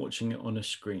thing watching it on a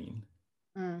screen.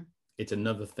 It's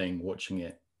another thing watching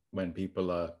it when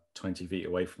people are 20 feet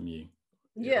away from you,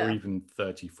 or even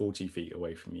 30, 40 feet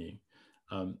away from you.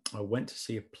 I went to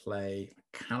see a play.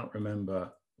 I cannot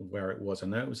remember where it was. I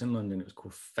know it was in London. It was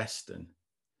called Feston.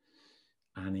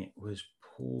 And it was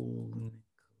Paul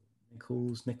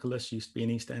Nicholas used to be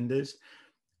in EastEnders.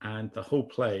 And the whole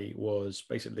play was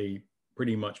basically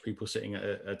pretty much people sitting at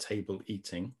a table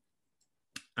eating.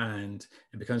 And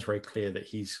it becomes very clear that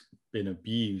he's been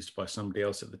abused by somebody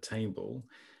else at the table.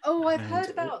 Oh, I've heard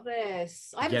about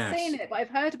this. I haven't seen it, but I've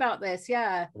heard about this.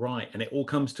 Yeah. Right. And it all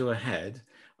comes to a head.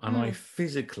 And I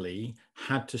physically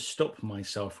had to stop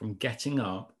myself from getting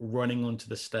up, running onto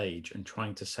the stage and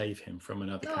trying to save him from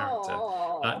another character.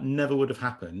 That never would have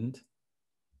happened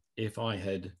if I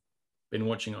had been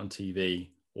watching it on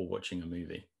TV or watching a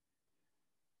movie.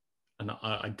 And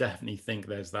I definitely think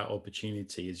there's that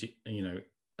opportunity, as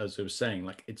as I was saying,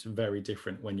 like, it's very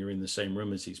different when you're in the same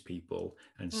room as these people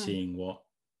and seeing what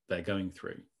they're going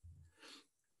through.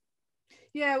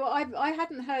 Yeah, well, I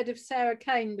hadn't heard of Sarah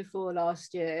Kane before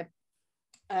last year,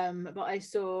 but I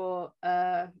saw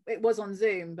it was on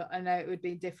Zoom, but I know it would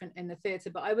be different in the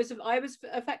theatre. But I was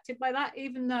affected by that,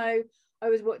 even though I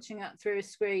was watching that through a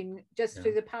screen, just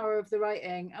through the power of the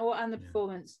writing and the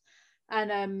performance.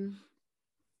 And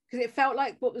because it felt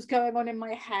like what was going on in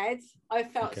my head. I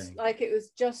felt Okay. like it was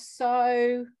just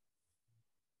so,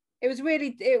 it was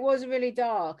really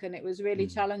dark, and it was really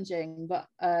challenging, but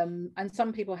and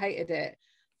some people hated it,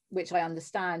 which I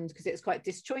understand, because it's quite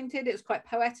disjointed, it's quite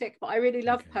poetic, but I really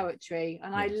love poetry,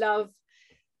 and I love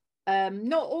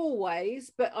not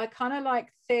always, but I kind of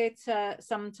like theatre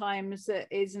sometimes that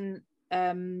isn't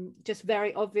just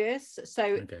very obvious.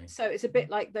 So it's a bit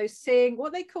like those seeing,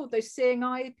 what they call those seeing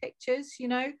eye pictures, you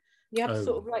know, you have to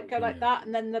sort of like go like that,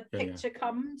 and then the picture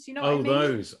comes, you know what I mean?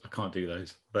 Those, I can't do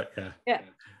those, but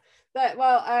but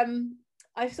well,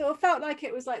 I sort of felt like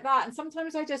it was like that, and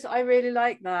sometimes I really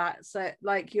like that. So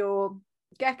like your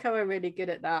Gecko are really good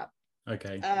at that.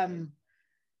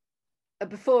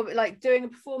 Before, like doing a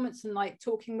performance and like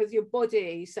talking with your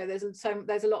body, so there's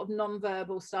a lot of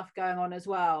non-verbal stuff going on as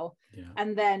well,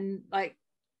 and then like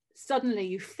suddenly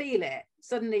you feel it,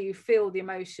 suddenly you feel the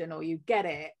emotion, or you get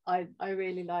it. I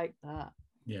really like that.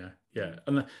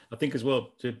 And I think as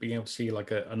well, to being able to see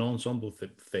like an ensemble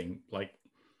thing, like,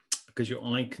 because your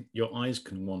eyes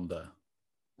can wander,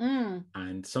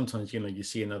 and sometimes, you know, you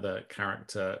see another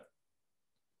character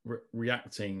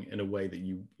reacting in a way that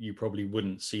you probably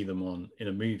wouldn't see them on in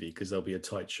a movie, because there'll be a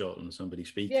tight shot on somebody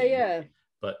speaking,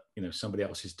 but you know, somebody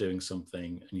else is doing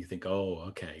something, and you think, oh,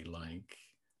 okay, like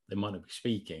they might not be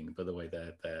speaking, but the way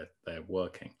they're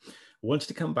working. I wanted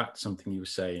to come back to something you were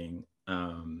saying.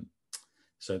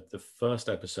 So the first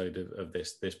episode of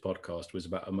this podcast was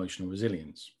about emotional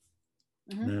resilience.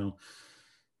 Now,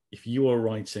 if you are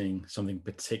writing something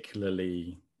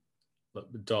particularly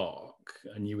dark,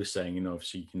 and you were saying, you know,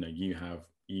 obviously, you know,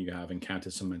 you have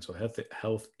encountered some mental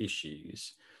health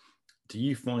issues, do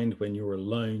you find when you're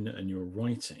alone and you're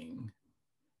writing,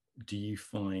 do you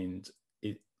find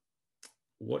it,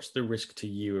 what's the risk to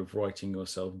you of writing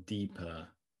yourself deeper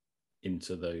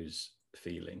into those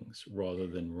feelings rather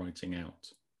than writing out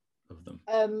of them?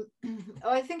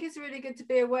 I think it's really good to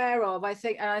be aware of. I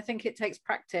think it takes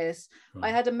practice.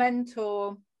 I had a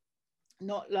mentor,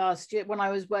 not last year, when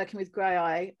I was working with Grey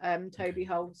Eye, Toby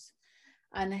Holtz,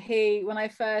 and when I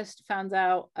first found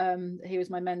out he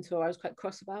was my mentor, I was quite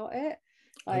cross about it,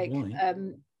 like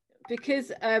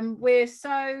because we're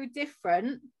so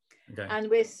different, and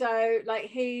we're so like,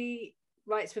 he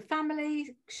writes for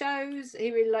family shows,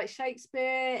 he really likes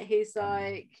Shakespeare, he's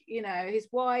like, you know, he's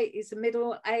white, he's a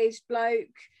middle-aged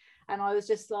bloke, and I was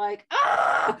just like,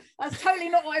 that's totally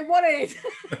not what I wanted.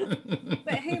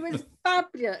 But he was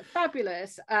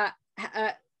fabulous at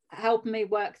helping me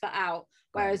work that out,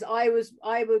 whereas I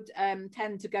would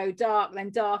tend to go dark, then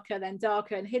darker,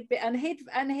 and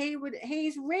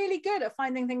he's really good at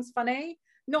finding things funny,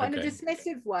 not in a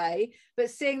dismissive way,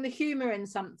 but seeing the humor in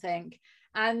something.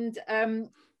 And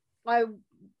I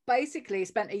basically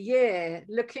spent a year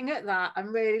looking at that,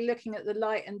 and really looking at the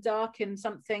light and dark in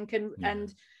something,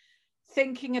 and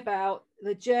thinking about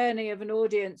the journey of an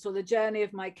audience, or the journey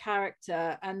of my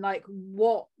character, and like,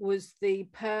 what was the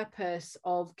purpose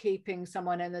of keeping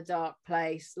someone in a dark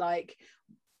place? Like,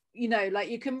 you know, like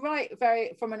you can write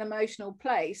very from an emotional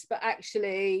place, but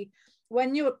actually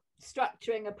when you're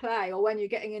structuring a play, or when you're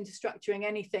getting into structuring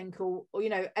anything, or you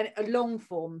know, a long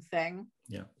form thing,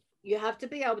 you have to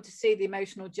be able to see the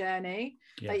emotional journey.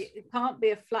 Like, it can't be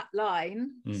a flat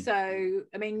line. So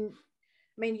I mean,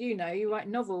 you know, you write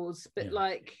novels, but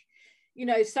like, you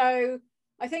know, so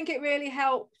I think it really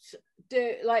helped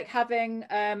having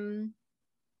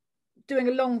doing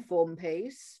a long form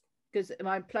piece, because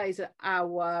my play's an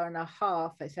hour and a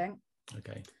half, I think.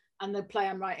 And the play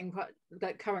I'm writing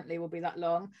currently will be that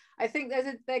long. I think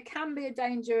there can be a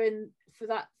danger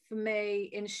for me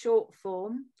in short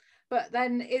form. But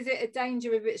then, is it a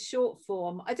danger if it's short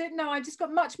form? I don't know. I just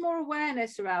got much more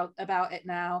awareness about it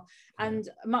now, and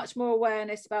much more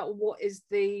awareness about what is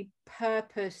the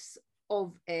purpose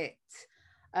of it.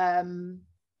 And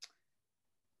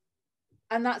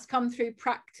that's come through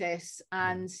practice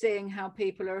and seeing how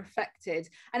people are affected.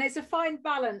 And it's a fine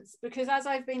balance, because as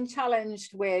I've been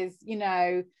challenged with, you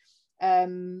know,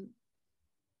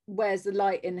 where's the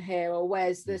light in here, or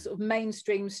where's the sort of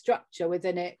mainstream structure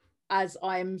within it, as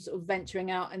I'm sort of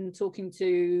venturing out and talking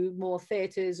to more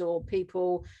theatres or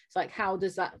people, it's like, how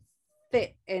does that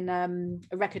fit in a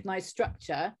recognised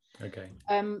structure?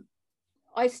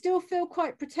 I still feel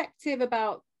quite protective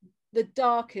about the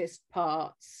darkest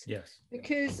parts,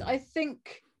 because I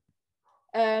think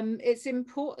it's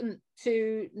important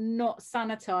to not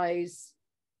sanitize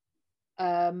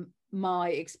my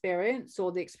experience,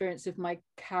 or the experience of my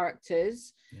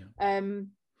characters.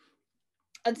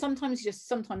 And sometimes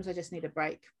I just need a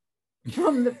break.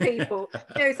 from the people.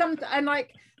 And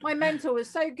like my mentor was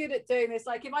so good at doing this.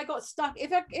 Like if I got stuck,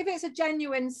 if it's a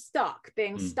genuine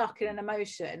being stuck in an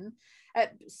emotion,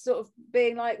 sort of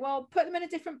being like, well, put them in a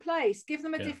different place, give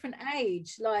them a different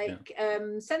age, like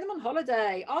send them on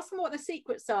holiday, ask them what the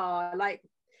secrets are, like,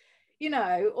 you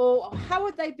know, or how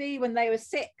would they be when they were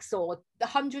 6 or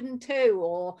 102,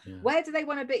 or where do they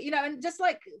want to be, you know, and just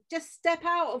step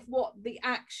out of what the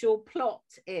actual plot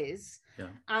is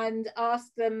and ask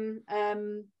them,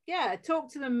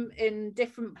 talk to them in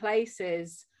different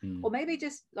places, or maybe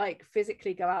just like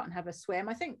physically go out and have a swim.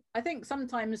 I think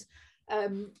sometimes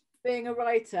being a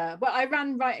writer, well, I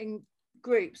ran writing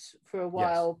groups for a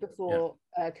while before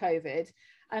COVID.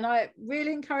 And I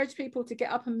really encourage people to get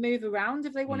up and move around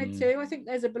if they wanted to. I think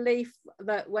there's a belief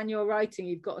that when you're writing,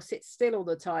 you've got to sit still all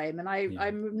the time. And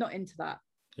I'm not into that.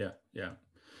 Yeah.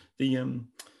 The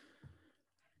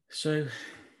so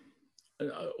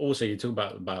also you talk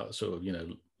about sort of, you know,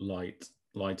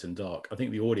 light and dark. I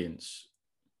think the audience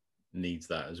needs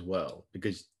that as well,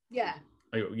 because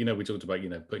you know, we talked about, you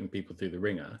know, putting people through the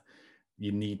ringer. They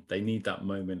need that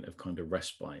moment of kind of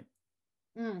respite,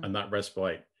 and that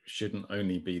respite shouldn't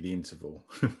only be the interval.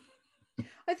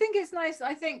 I think it's nice.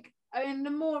 I mean,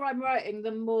 the more I'm writing,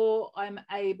 the more I'm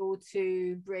able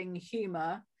to bring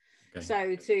humor.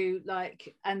 So to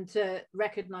like, and to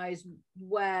recognize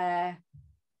where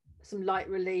some light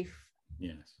relief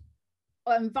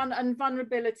and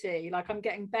vulnerability, like I'm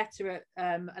getting better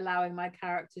at allowing my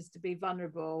characters to be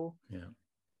vulnerable.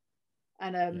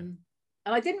 And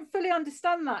I didn't fully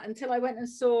understand that until I went and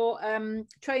saw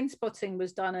Trainspotting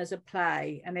was done as a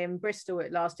play, and in Bristol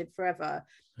it lasted forever.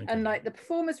 And like the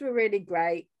performers were really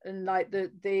great, and like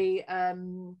the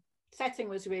setting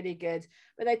was really good,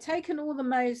 but they'd taken all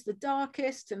the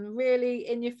darkest and really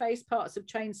in your face parts of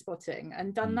Trainspotting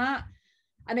and done that.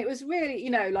 And it was really, you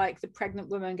know, like the pregnant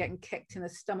woman getting kicked in the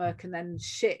stomach and then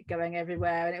shit going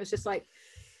everywhere. And it was just like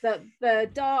the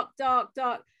dark.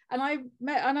 And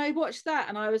I watched that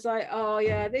and I was like, oh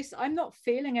yeah, I'm not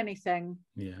feeling anything.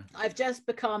 I've just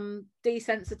become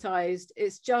desensitized.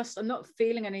 It's just, I'm not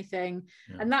feeling anything.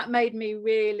 And that made me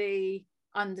really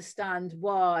understand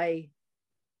why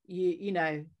you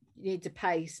need to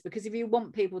pace, because if you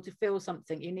want people to feel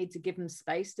something, you need to give them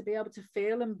space to be able to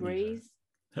feel and breathe.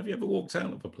 Have you ever walked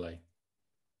out of a play?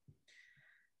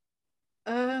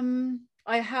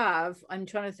 I have. I'm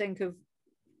trying to think of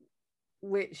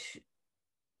which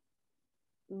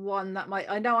one that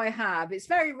I know I have. It's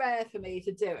very rare for me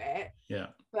to do it.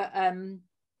 But I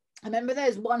remember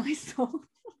there's one I saw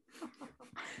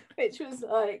which was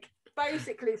like,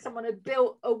 basically someone had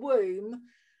built a womb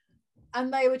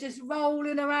and they were just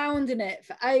rolling around in it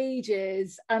for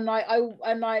ages, and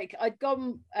I'd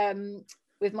gone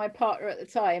with my partner at the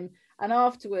time, and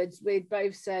afterwards we'd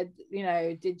both said, you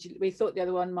know, we thought the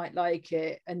other one might like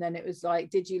it, and then it was like,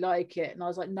 did you like it? And I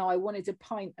was like, no, I wanted a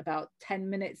pint about 10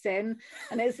 minutes in.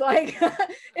 And it's like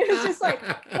it was just like,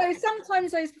 so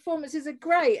sometimes those performances are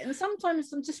great, and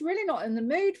sometimes I'm just really not in the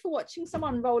mood for watching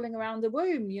someone rolling around the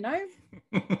womb, you know.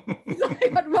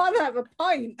 Like, I'd rather have a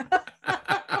pint.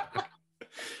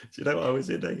 Do you know, I was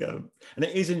in a and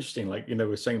it is interesting, like, you know,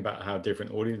 we're saying about how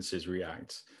different audiences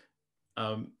react.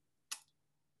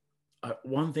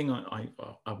 One thing I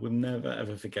will never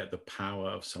ever forget, the power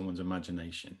of someone's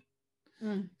imagination.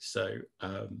 So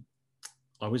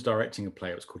I was directing a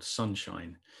play. It was called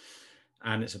Sunshine,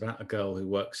 and it's about a girl who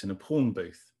works in a pawn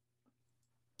booth,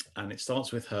 and it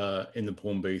starts with her in the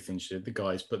pawn booth, and the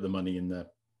guys put the money in the,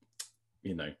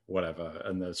 you know, whatever,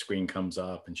 and the screen comes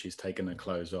up and she's taken her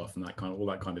clothes off and all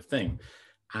that kind of thing.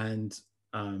 And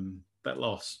that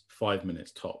lasts 5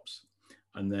 minutes tops.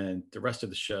 And then the rest of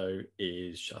the show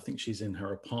is, I think she's in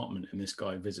her apartment and this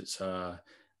guy visits her,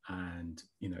 and,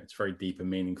 you know, it's very deep and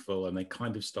meaningful, and they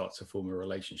kind of start to form a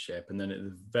relationship. And then at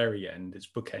the very end, it's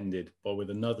bookended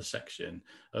with another section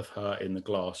of her in the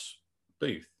glass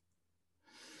booth.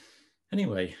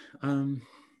 Anyway,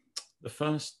 the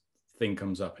first thing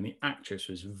comes up, and the actress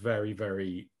was very,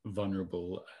 very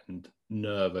vulnerable and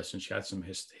nervous, and she had some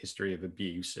history of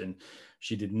abuse, and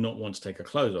she did not want to take her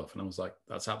clothes off. And I was like,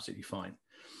 that's absolutely fine.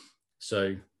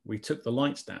 So we took the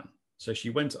lights down. So she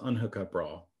went to unhook her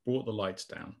bra, brought the lights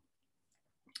down,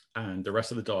 and the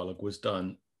rest of the dialogue was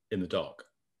done in the dark.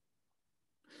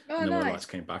 And then when the lights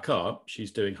came back up,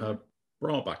 she's doing her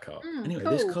bra back up. Anyway,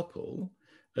 cool. This couple,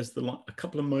 a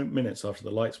couple of minutes after the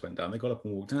lights went down, they got up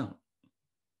and walked out.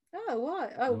 Oh, why?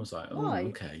 Oh, and I was like, oh, why?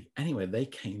 Okay. Anyway, they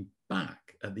came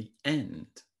back at the end,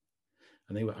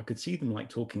 and I could see them like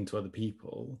talking to other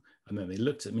people, and then they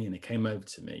looked at me and they came over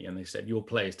to me and they said, your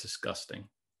play is disgusting.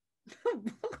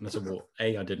 And I said, well,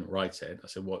 I didn't write it. I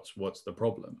said, what's the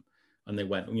problem? And they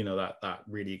went, that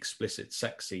really explicit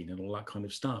sex scene and all that kind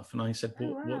of stuff. And I said,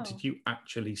 well, Oh, what wow. did you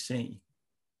actually see?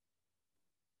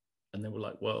 And they were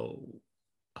like, well,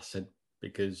 I said,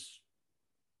 because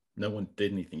no one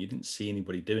did anything. You didn't see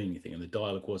anybody doing anything, and the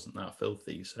dialogue wasn't that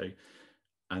filthy. So,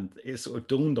 and it sort of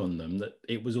dawned on them that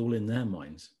it was all in their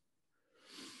minds.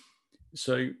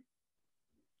 So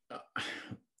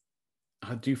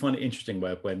I do find it interesting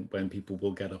when people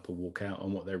will get up and walk out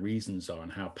and what their reasons are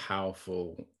and how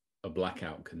powerful a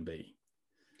blackout can be.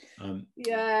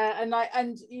 Yeah,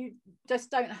 and you just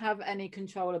don't have any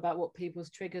control about what people's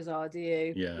triggers are, do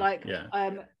you?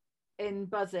 Yeah. In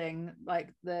Buzzing,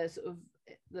 like the sort of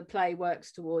the play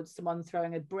works towards someone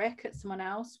throwing a brick at someone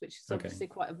else, which is obviously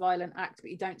quite a violent act, but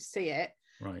you don't see it.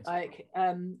 Right. Like,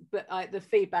 but the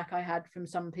feedback I had from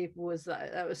some people was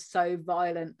that was so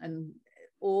violent and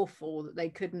awful that they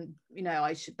couldn't,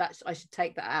 I should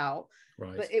take that out.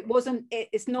 Right. But it wasn't.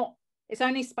 It's not. It's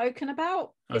only spoken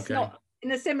about. It's not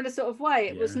in a similar sort of way.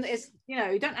 It wasn't. It's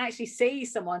you don't actually see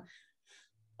someone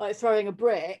like throwing a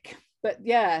brick. But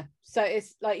yeah, so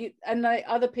it's like and like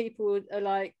other people are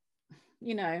like,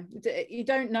 you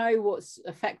don't know what's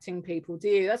affecting people, do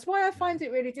you? That's why I find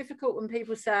it really difficult when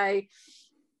people say,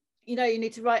 you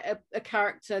need to write a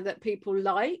character that people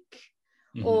like,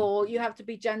 or you have to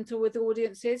be gentle with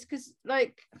audiences, because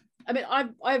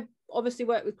I've obviously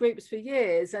worked with groups for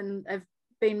years and have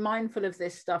been mindful of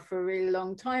this stuff for a really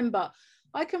long time, but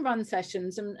I can run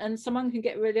sessions and someone can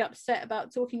get really upset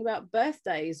about talking about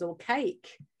birthdays or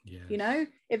cake. Yes.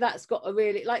 If that's got a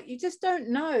really, you just don't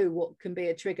know what can be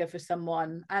a trigger for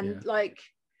someone. And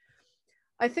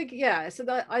I think, so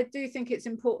that I do think it's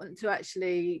important to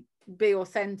actually be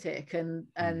authentic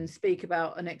and speak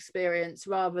about an experience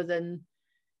rather than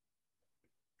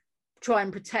try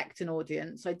and protect an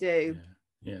audience. I do.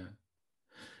 Yeah.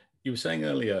 You were saying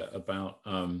earlier about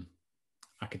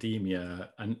academia,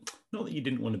 and not that you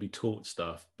didn't want to be taught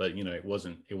stuff, but it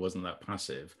wasn't that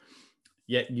passive.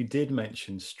 Yet you did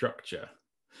mention structure.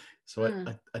 So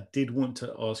I did want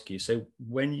to ask you, so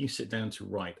when you sit down to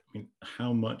write,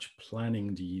 how much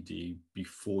planning do you do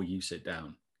before you sit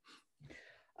down?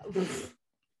 I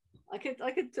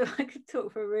could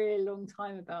talk for a really long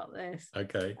time about this.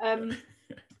 Okay.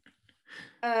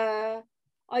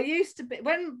 I used to be,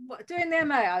 when doing the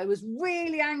MA, I was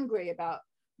really angry about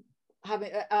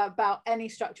having about any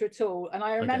structure at all, and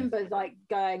I remember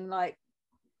going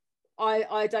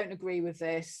I don't agree with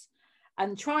this,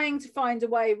 and trying to find a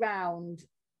way around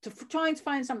trying to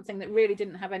find something that really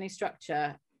didn't have any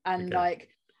structure, and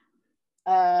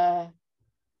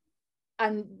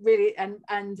and really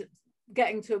and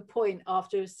getting to a point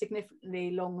after a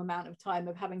significantly long amount of time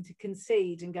of having to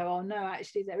concede and go, oh no,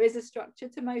 actually there is a structure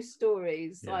to most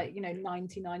stories,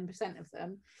 99% of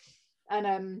them.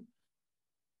 And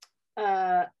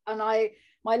the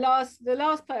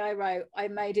last play I wrote, I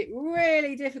made it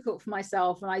really difficult for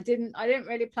myself, and I didn't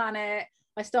really plan it.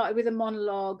 I started with a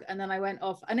monologue and then I went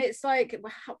off, and it's like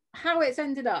how it's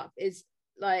ended up is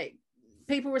like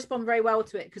people respond very well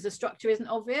to it because the structure isn't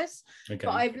obvious. But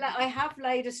I have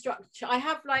laid a structure. I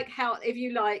have how if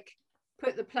you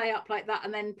put the play up like that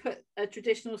and then put a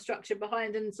traditional structure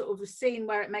behind and sort of a scene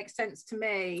where it makes sense to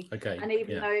me. And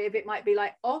even though if it might be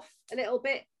off a little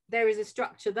bit, there is a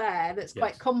structure there that's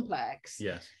quite complex.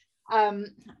 Yes.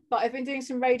 But I've been doing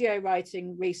some radio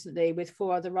writing recently with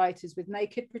 4 other writers with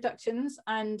Naked Productions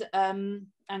and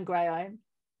Grey Eye.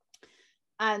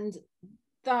 And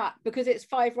that, because it's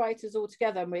 5 writers all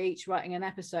together and we're each writing an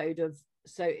episode of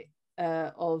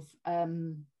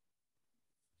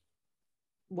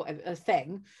whatever a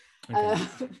thing,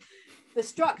 the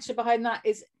structure behind that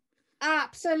is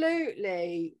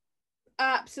absolutely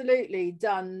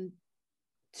done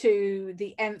to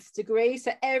the nth degree,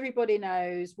 so everybody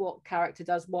knows what character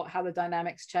does what, how the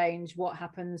dynamics change, what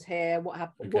happens here, what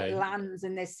lands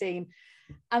in this scene,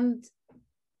 and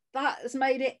that has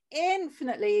made it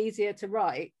infinitely easier to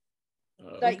write.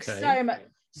 So much.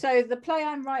 So the play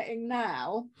I'm writing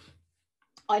now,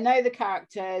 I know the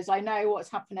characters, I know what's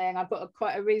happening, I've got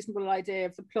quite a reasonable idea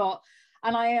of the plot,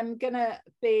 and I am going to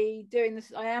be doing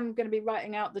this. I am going to be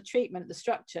writing out the treatment, the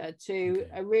structure to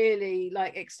a really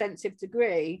extensive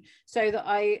degree, so that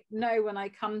I know when I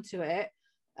come to it.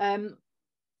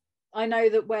 I know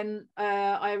that when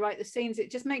I write the scenes, it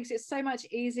just makes it so much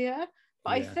easier.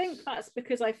 But I think that's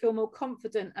because I feel more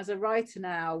confident as a writer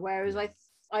now. Whereas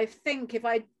I think if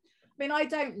I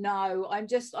don't know. I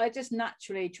just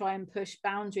naturally try and push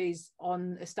boundaries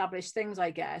on established things,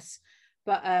 I guess.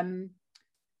 But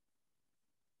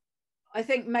I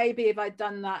think maybe if I'd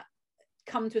done that,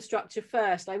 come to a structure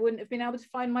first, I wouldn't have been able to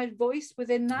find my voice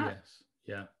within that.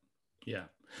 Yes. Yeah.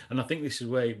 And I think this is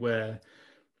where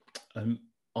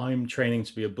I'm training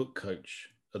to be a book coach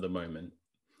at the moment,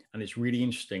 and it's really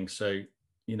interesting. So,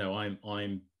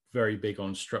 I'm very big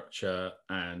on structure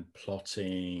and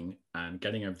plotting and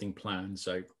getting everything planned.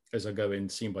 So as I go in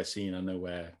scene by scene, I know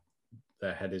where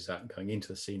their head is at going into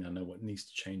the scene. I know what needs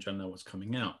to change. I know what's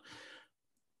coming out.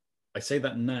 I say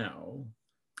that now.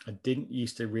 I didn't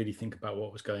used to really think about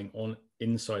what was going on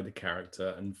inside the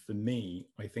character. And for me,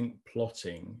 I think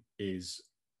plotting is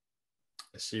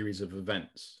a series of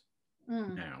events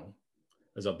now,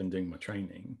 as I've been doing my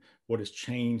training. What has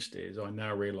changed is I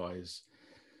now realize,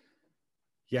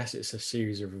 yes, it's a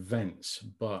series of events,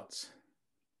 but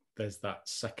there's that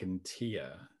second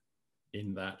tier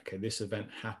in that, okay, this event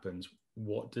happens.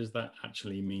 What does that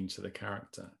actually mean to the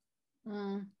character?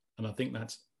 And I think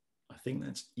that's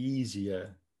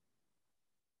easier.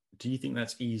 Do you think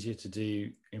that's easier to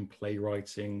do in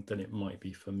playwriting than it might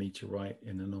be for me to write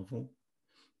in a novel?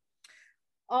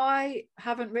 I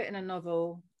haven't written a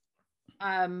novel,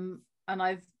 and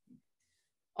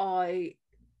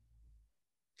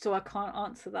so I can't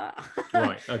answer that.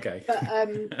 Right. Okay. But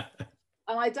and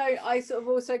I sort of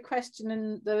also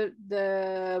question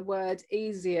the word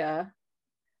easier,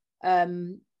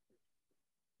 because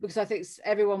I think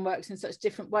everyone works in such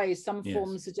different ways. Some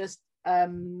forms are just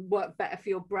work better for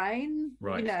your brain,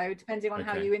 right. Depending on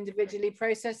how you individually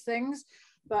process things.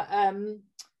 But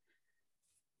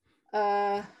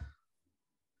I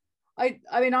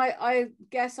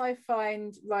guess I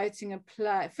find writing a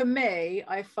play, for me,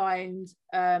 I find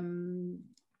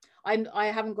I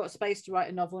haven't got space to write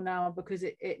a novel now because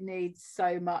it needs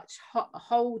so much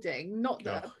holding. Not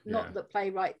that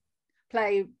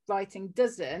playwriting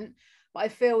doesn't, but I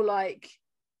feel like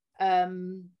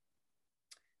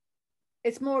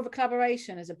it's more of a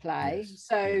collaboration as a play. Yes.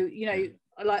 So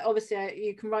like obviously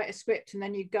you can write a script and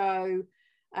then you go,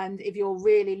 and if you're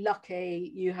really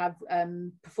lucky, you have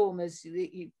performers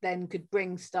that you then could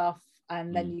bring stuff,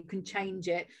 and then you can change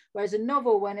it. Whereas a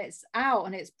novel, when it's out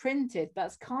and it's printed,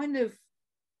 that's kind of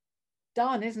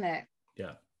done, isn't it?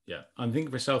 Yeah. I'm thinking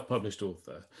for a self-published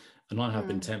author, and I have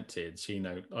been tempted.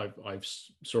 So, I've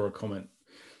saw a comment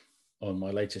on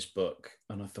my latest book,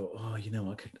 and I thought, I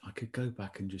could go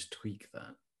back and just tweak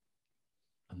that.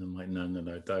 And I'm like, no,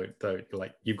 don't.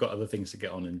 Like, you've got other things to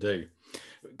get on and do.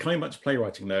 Coming back to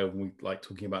playwriting, though, when we like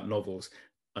talking about novels,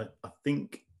 I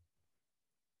think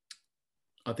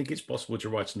it's possible to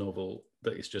write a novel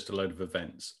that is just a load of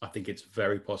events. I think it's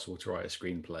very possible to write a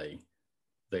screenplay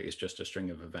that is just a string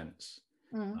of events.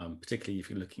 Particularly if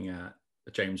you're looking at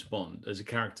James Bond as a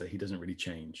character, he doesn't really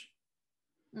change.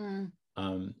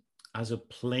 As a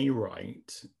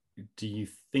playwright, do you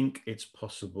think it's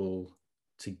possible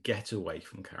to get away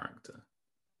from character?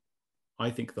 I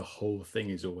think the whole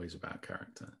thing is always about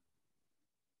character.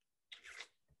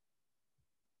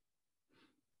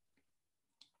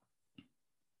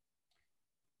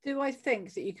 Do I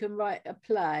think that you can write a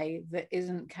play that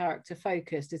isn't character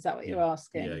focused? Is that what you're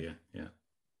asking? Yeah.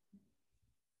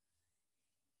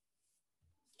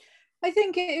 I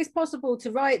think it is possible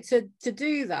to write to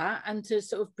do that and to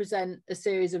sort of present a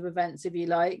series of events, if you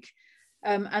like,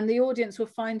 and the audience will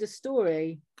find a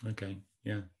story. Okay,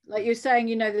 yeah. Like you're saying,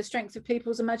 the strength of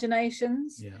people's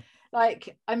imaginations. Yeah.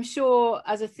 Like, I'm sure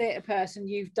as a theatre person,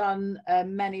 you've done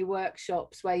many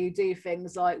workshops where you do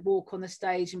things like walk on the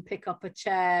stage and pick up a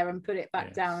chair and put it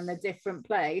back down in a different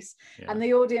place. Yeah. And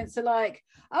the audience are like,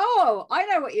 oh, I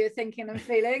know what you're thinking and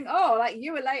feeling. Oh, like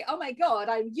you were late. Oh my God,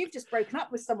 you've just broken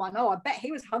up with someone. Oh, I bet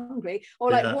he was hungry,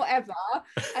 or like whatever.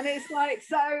 And it's like,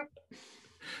 so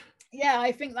yeah,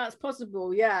 I think that's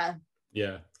possible. Yeah.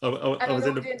 Yeah.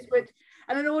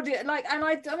 And an audience, like, and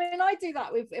I mean, I do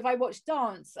that if I watch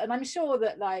dance, and I'm sure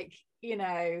that, like,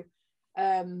 the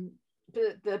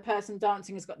person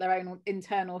dancing has got their own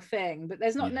internal thing, but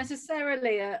there's not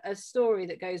necessarily a story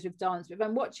that goes with dance. But if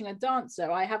I'm watching a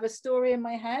dancer, I have a story in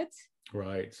my head.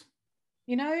 Right.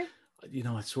 I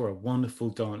saw a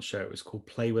wonderful dance show. It was called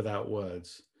Play Without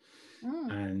Words.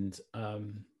 And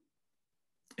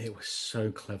it was so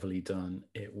cleverly done.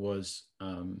 It was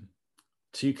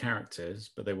two characters,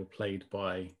 but they were played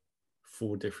by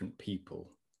 4 different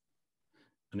people,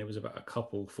 and it was about a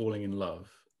couple falling in love.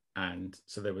 And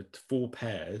so there were 4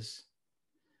 pairs,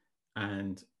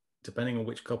 and depending on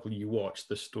which couple you watch,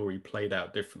 the story played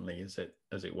out differently as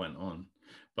it went on.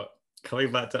 But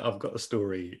coming back to, I've got a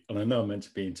story, and I know I'm meant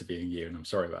to be interviewing you, and I'm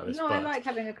sorry about this. No, I like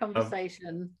having a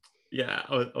conversation.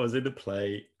 I was in a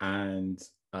play, and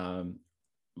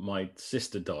my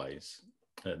sister dies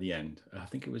at the end. I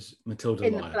think it was Matilda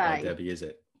Liar by Debbie Is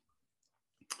It.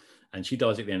 And she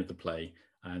dies at the end of the play.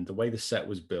 And the way the set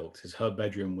was built is her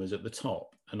bedroom was at the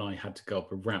top, and I had to go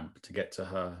up a ramp to get to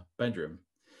her bedroom.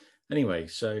 Anyway,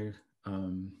 so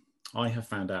I have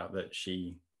found out that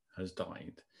she has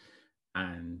died.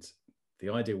 And the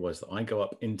idea was that I go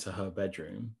up into her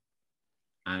bedroom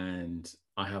and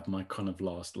I have my kind of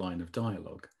last line of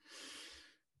dialogue.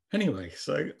 Anyway,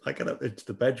 so I get up into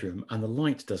the bedroom and the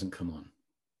light doesn't come on.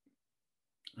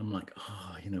 I'm like,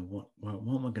 you know what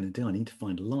am I going to do? I need to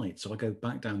find a light. So I go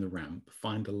back down the ramp,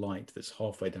 find a light that's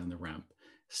halfway down the ramp,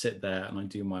 sit there, and I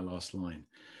do my last line.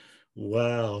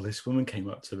 Well, this woman came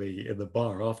up to me in the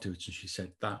bar afterwards and she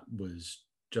said, that was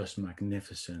just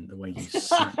magnificent, the way you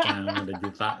sat down and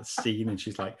did that scene. And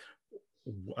she's like,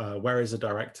 where is the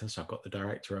director? So I got the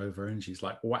director over and she's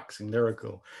like waxing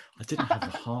lyrical. I didn't have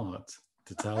the heart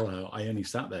to tell her I only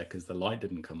sat there because the light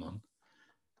didn't come on.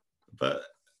 But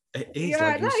it is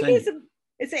like you're saying.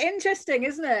 It's interesting,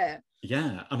 isn't it?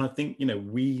 Yeah. And I think, you know,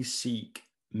 we seek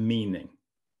meaning.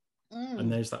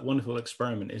 And there's that wonderful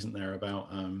experiment, isn't there, about,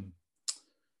 I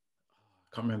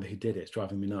can't remember who did it, it's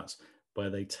driving me nuts, where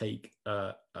they take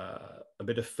a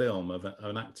bit of film of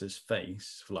an actor's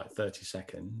face for like 30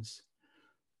 seconds,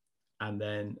 and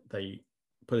then they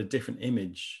put a different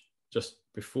image just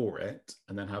before it,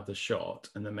 and then have the shot,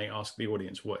 and then they ask the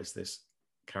audience, what is this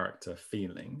character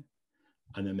feeling?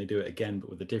 And then they do it again, but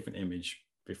with a different image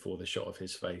before the shot of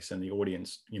his face, and the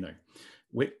audience, you know,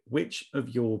 which of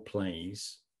your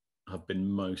plays have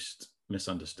been most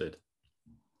misunderstood?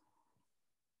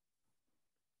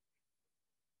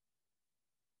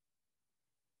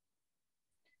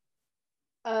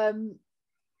 I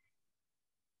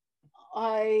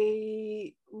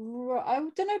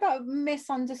don't know about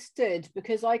misunderstood,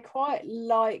 because I quite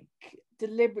like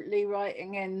deliberately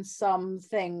writing in some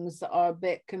things that are a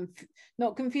bit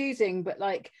not confusing, but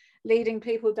like leading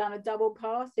people down a double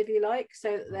path, if you like,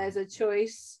 so that there's a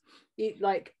choice.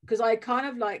 Like, because I kind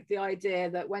of like the idea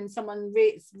that when someone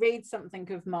reads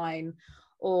something of mine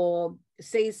or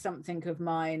sees something of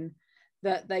mine,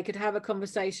 that they could have a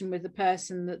conversation with the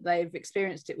person that they've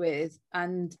experienced it with,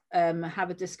 and have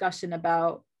a discussion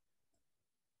about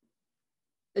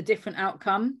a different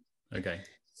outcome. Okay.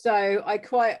 So I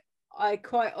quite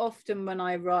often, when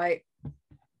I write,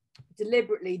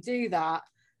 deliberately do that.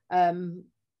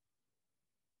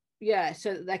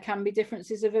 So that there can be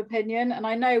differences of opinion, and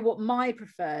I know what my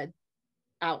preferred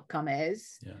outcome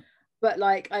is. Yeah. But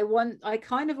like I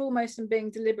kind of almost am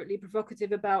being deliberately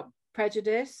provocative about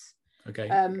prejudice. Okay.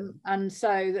 And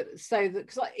so that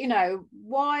because, you know,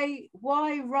 why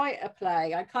write a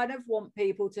play? I kind of want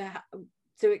people to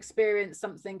experience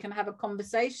something and have a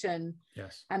conversation.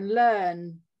 Yes. And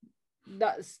learn.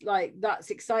 That's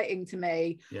exciting to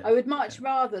me. Yeah. I would much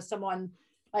rather someone,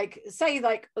 like, say,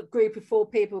 like a group of 4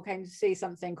 people came to see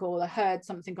something, or heard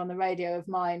something on the radio of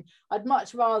mine. I'd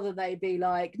much rather they be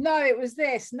like, no, it was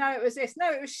this, no, it was this,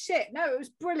 no, it was shit, no, it was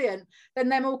brilliant, than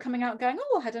them all coming out going,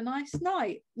 oh, I had a nice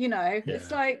night, you know. Yeah.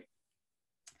 It's like,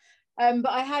 but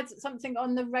I had something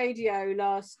on the radio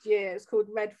last year, it's called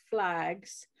Red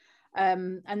Flags.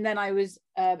 And then I was,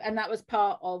 and that was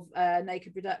part of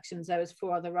Naked Productions. There was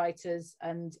 4 other writers,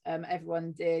 and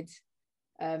everyone did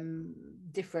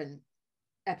different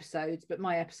episodes, but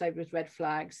my episode was Red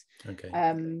Flags. Okay.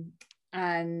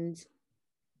 And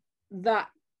that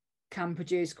can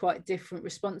produce quite different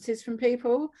responses from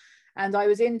people. And I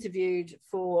was interviewed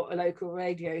for a local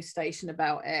radio station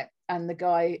about it, and the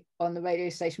guy on the radio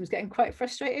station was getting quite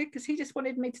frustrated because he just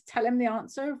wanted me to tell him the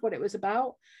answer of what it was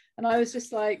about. And I was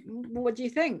just like, what do you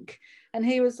think? And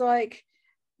he was like,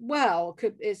 well,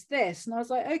 it's this. And I was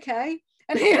like, okay.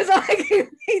 And he was like,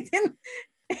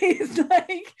 he's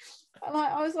like,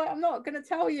 I was like, I'm not going to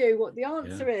tell you what the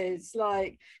answer is,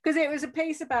 like, because it was a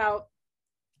piece about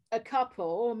a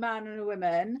couple, a man and a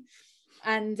woman,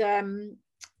 and their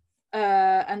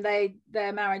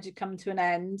marriage had come to an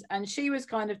end, and she was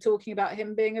kind of talking about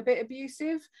him being a bit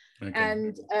abusive. Okay.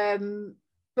 And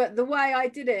but the way I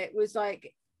did it was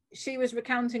like, she was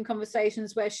recounting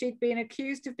conversations where she'd been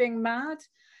accused of being mad,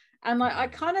 and like I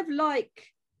kind of like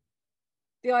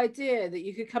the idea that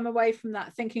you could come away from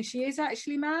that thinking she is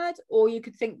actually mad, or you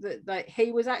could think that like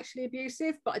he was actually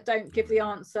abusive, but I don't give the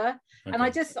answer. Okay. And I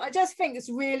just think it's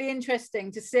really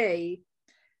interesting to see,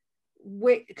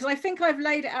 because I think I've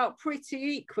laid it out pretty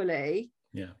equally.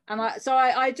 Yeah. And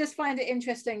I just find it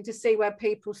interesting to see where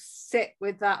people sit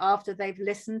with that after they've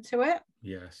listened to it.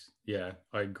 Yes. Yeah,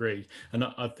 I agree. And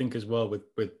I think as well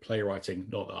with playwriting,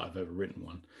 not that I've ever written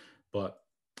one, but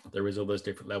there is all those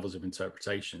different levels of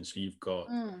interpretation. So you've got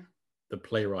the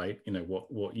playwright, you know,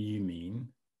 what you mean,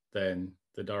 then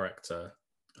the director,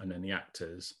 and then the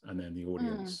actors, and then the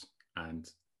audience. And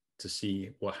to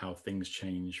see how things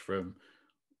change from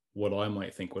what I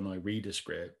might think when I read a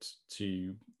script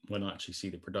to when I actually see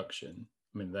the production.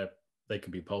 I mean, they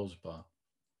can be poles apart.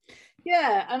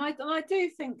 Yeah, and I do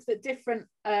think that different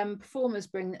performers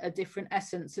bring a different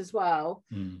essence as well,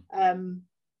 and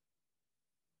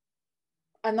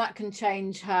that can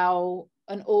change how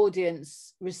an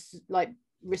audience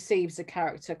receives a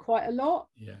character quite a lot.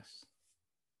 Yes.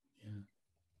 Yeah.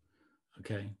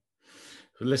 Okay.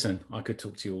 But listen, I could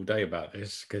talk to you all day about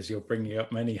this because you're bringing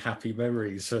up many happy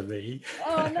memories for me.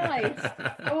 Oh, nice.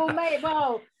 Oh, mate.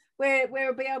 Well,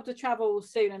 we'll be able to travel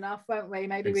soon enough, won't we?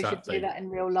 Maybe exactly. We should do that in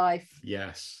real life.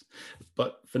 Yes,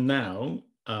 but for now,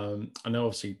 I know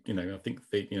obviously, I think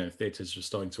theatres are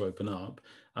starting to open up.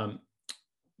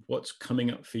 What's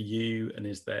coming up for you, and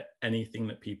is there anything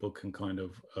that people can kind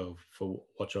of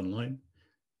watch online?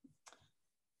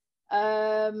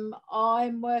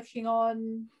 I'm working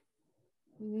on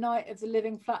Night of the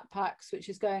Living Flatpacks, which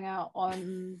is going out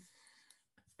on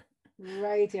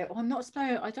radio. Oh, I'm not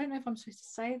supposed. I don't know if I'm supposed to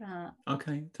say that.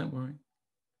 Okay, don't worry.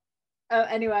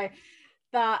 Anyway,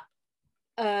 that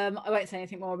I won't say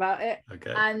anything more about it.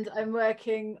 Okay. And I'm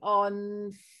working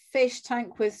on Fish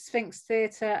Tank with Sphinx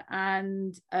Theatre,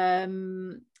 and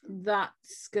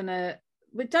that's gonna.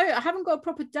 I haven't got a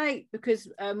proper date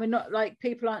because we're not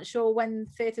people aren't sure when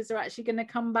theatres are actually going to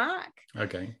come back.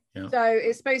 Okay. Yeah. So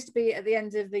it's supposed to be at the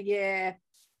end of the year.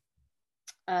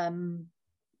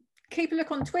 Keep a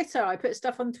look on Twitter. I put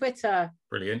stuff on Twitter.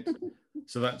 Brilliant.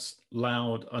 So that's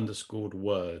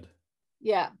loud_word.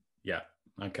 Yeah. Yeah.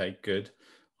 Okay, good.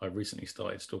 I recently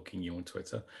started stalking you on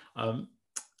Twitter.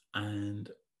 And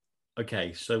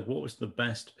okay, so what was the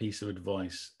best piece of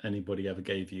advice anybody ever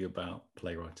gave you about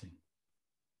playwriting?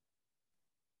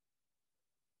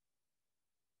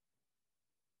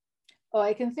 Oh,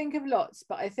 I can think of lots,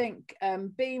 but I think I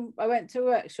went to a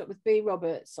workshop with B.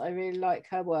 Roberts. I really like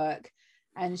her work.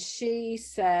 And she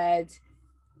said,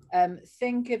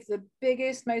 think of the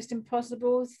biggest, most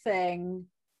impossible thing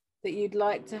that you'd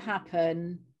like to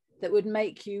happen that would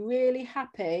make you really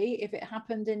happy if it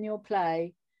happened in your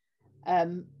play,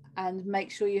 and make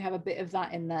sure you have a bit of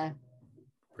that in there.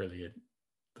 Brilliant.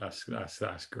 That's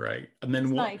great. And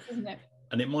then what? Nice, isn't it?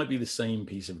 And it might be the same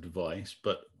piece of advice,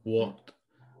 but what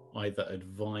either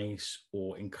advice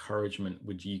or encouragement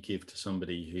would you give to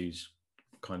somebody who's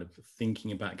kind of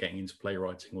thinking about getting into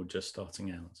playwriting or just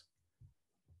starting out?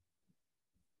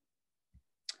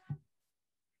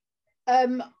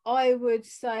 I would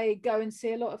say go and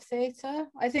see a lot of theatre.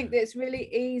 I think that it's really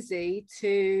easy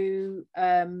to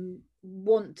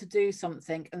want to do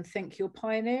something and think you're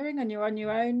pioneering and you're on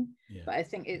your own. Yeah. But I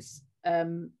think it's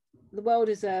the world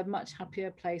is a much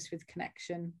happier place with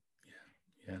connection.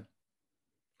 Yeah.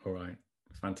 All right.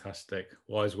 Fantastic.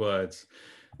 Wise words.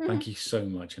 Thank you so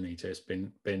much, Anita. It's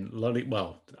been lovely.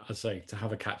 Well, I say to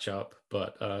have a catch up,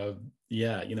 but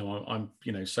yeah,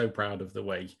 I'm so proud of the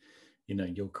way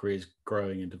your career is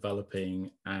growing and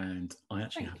developing, and I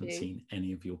actually haven't seen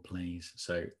any of your plays,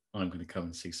 so I'm going to come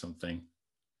and see something.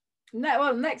 No,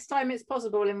 well, next time it's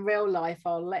possible in real life,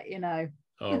 I'll let you know.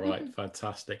 All right.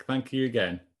 Fantastic. Thank you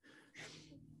again.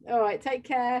 All right. Take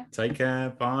care. Take care.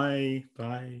 Bye.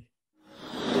 Bye.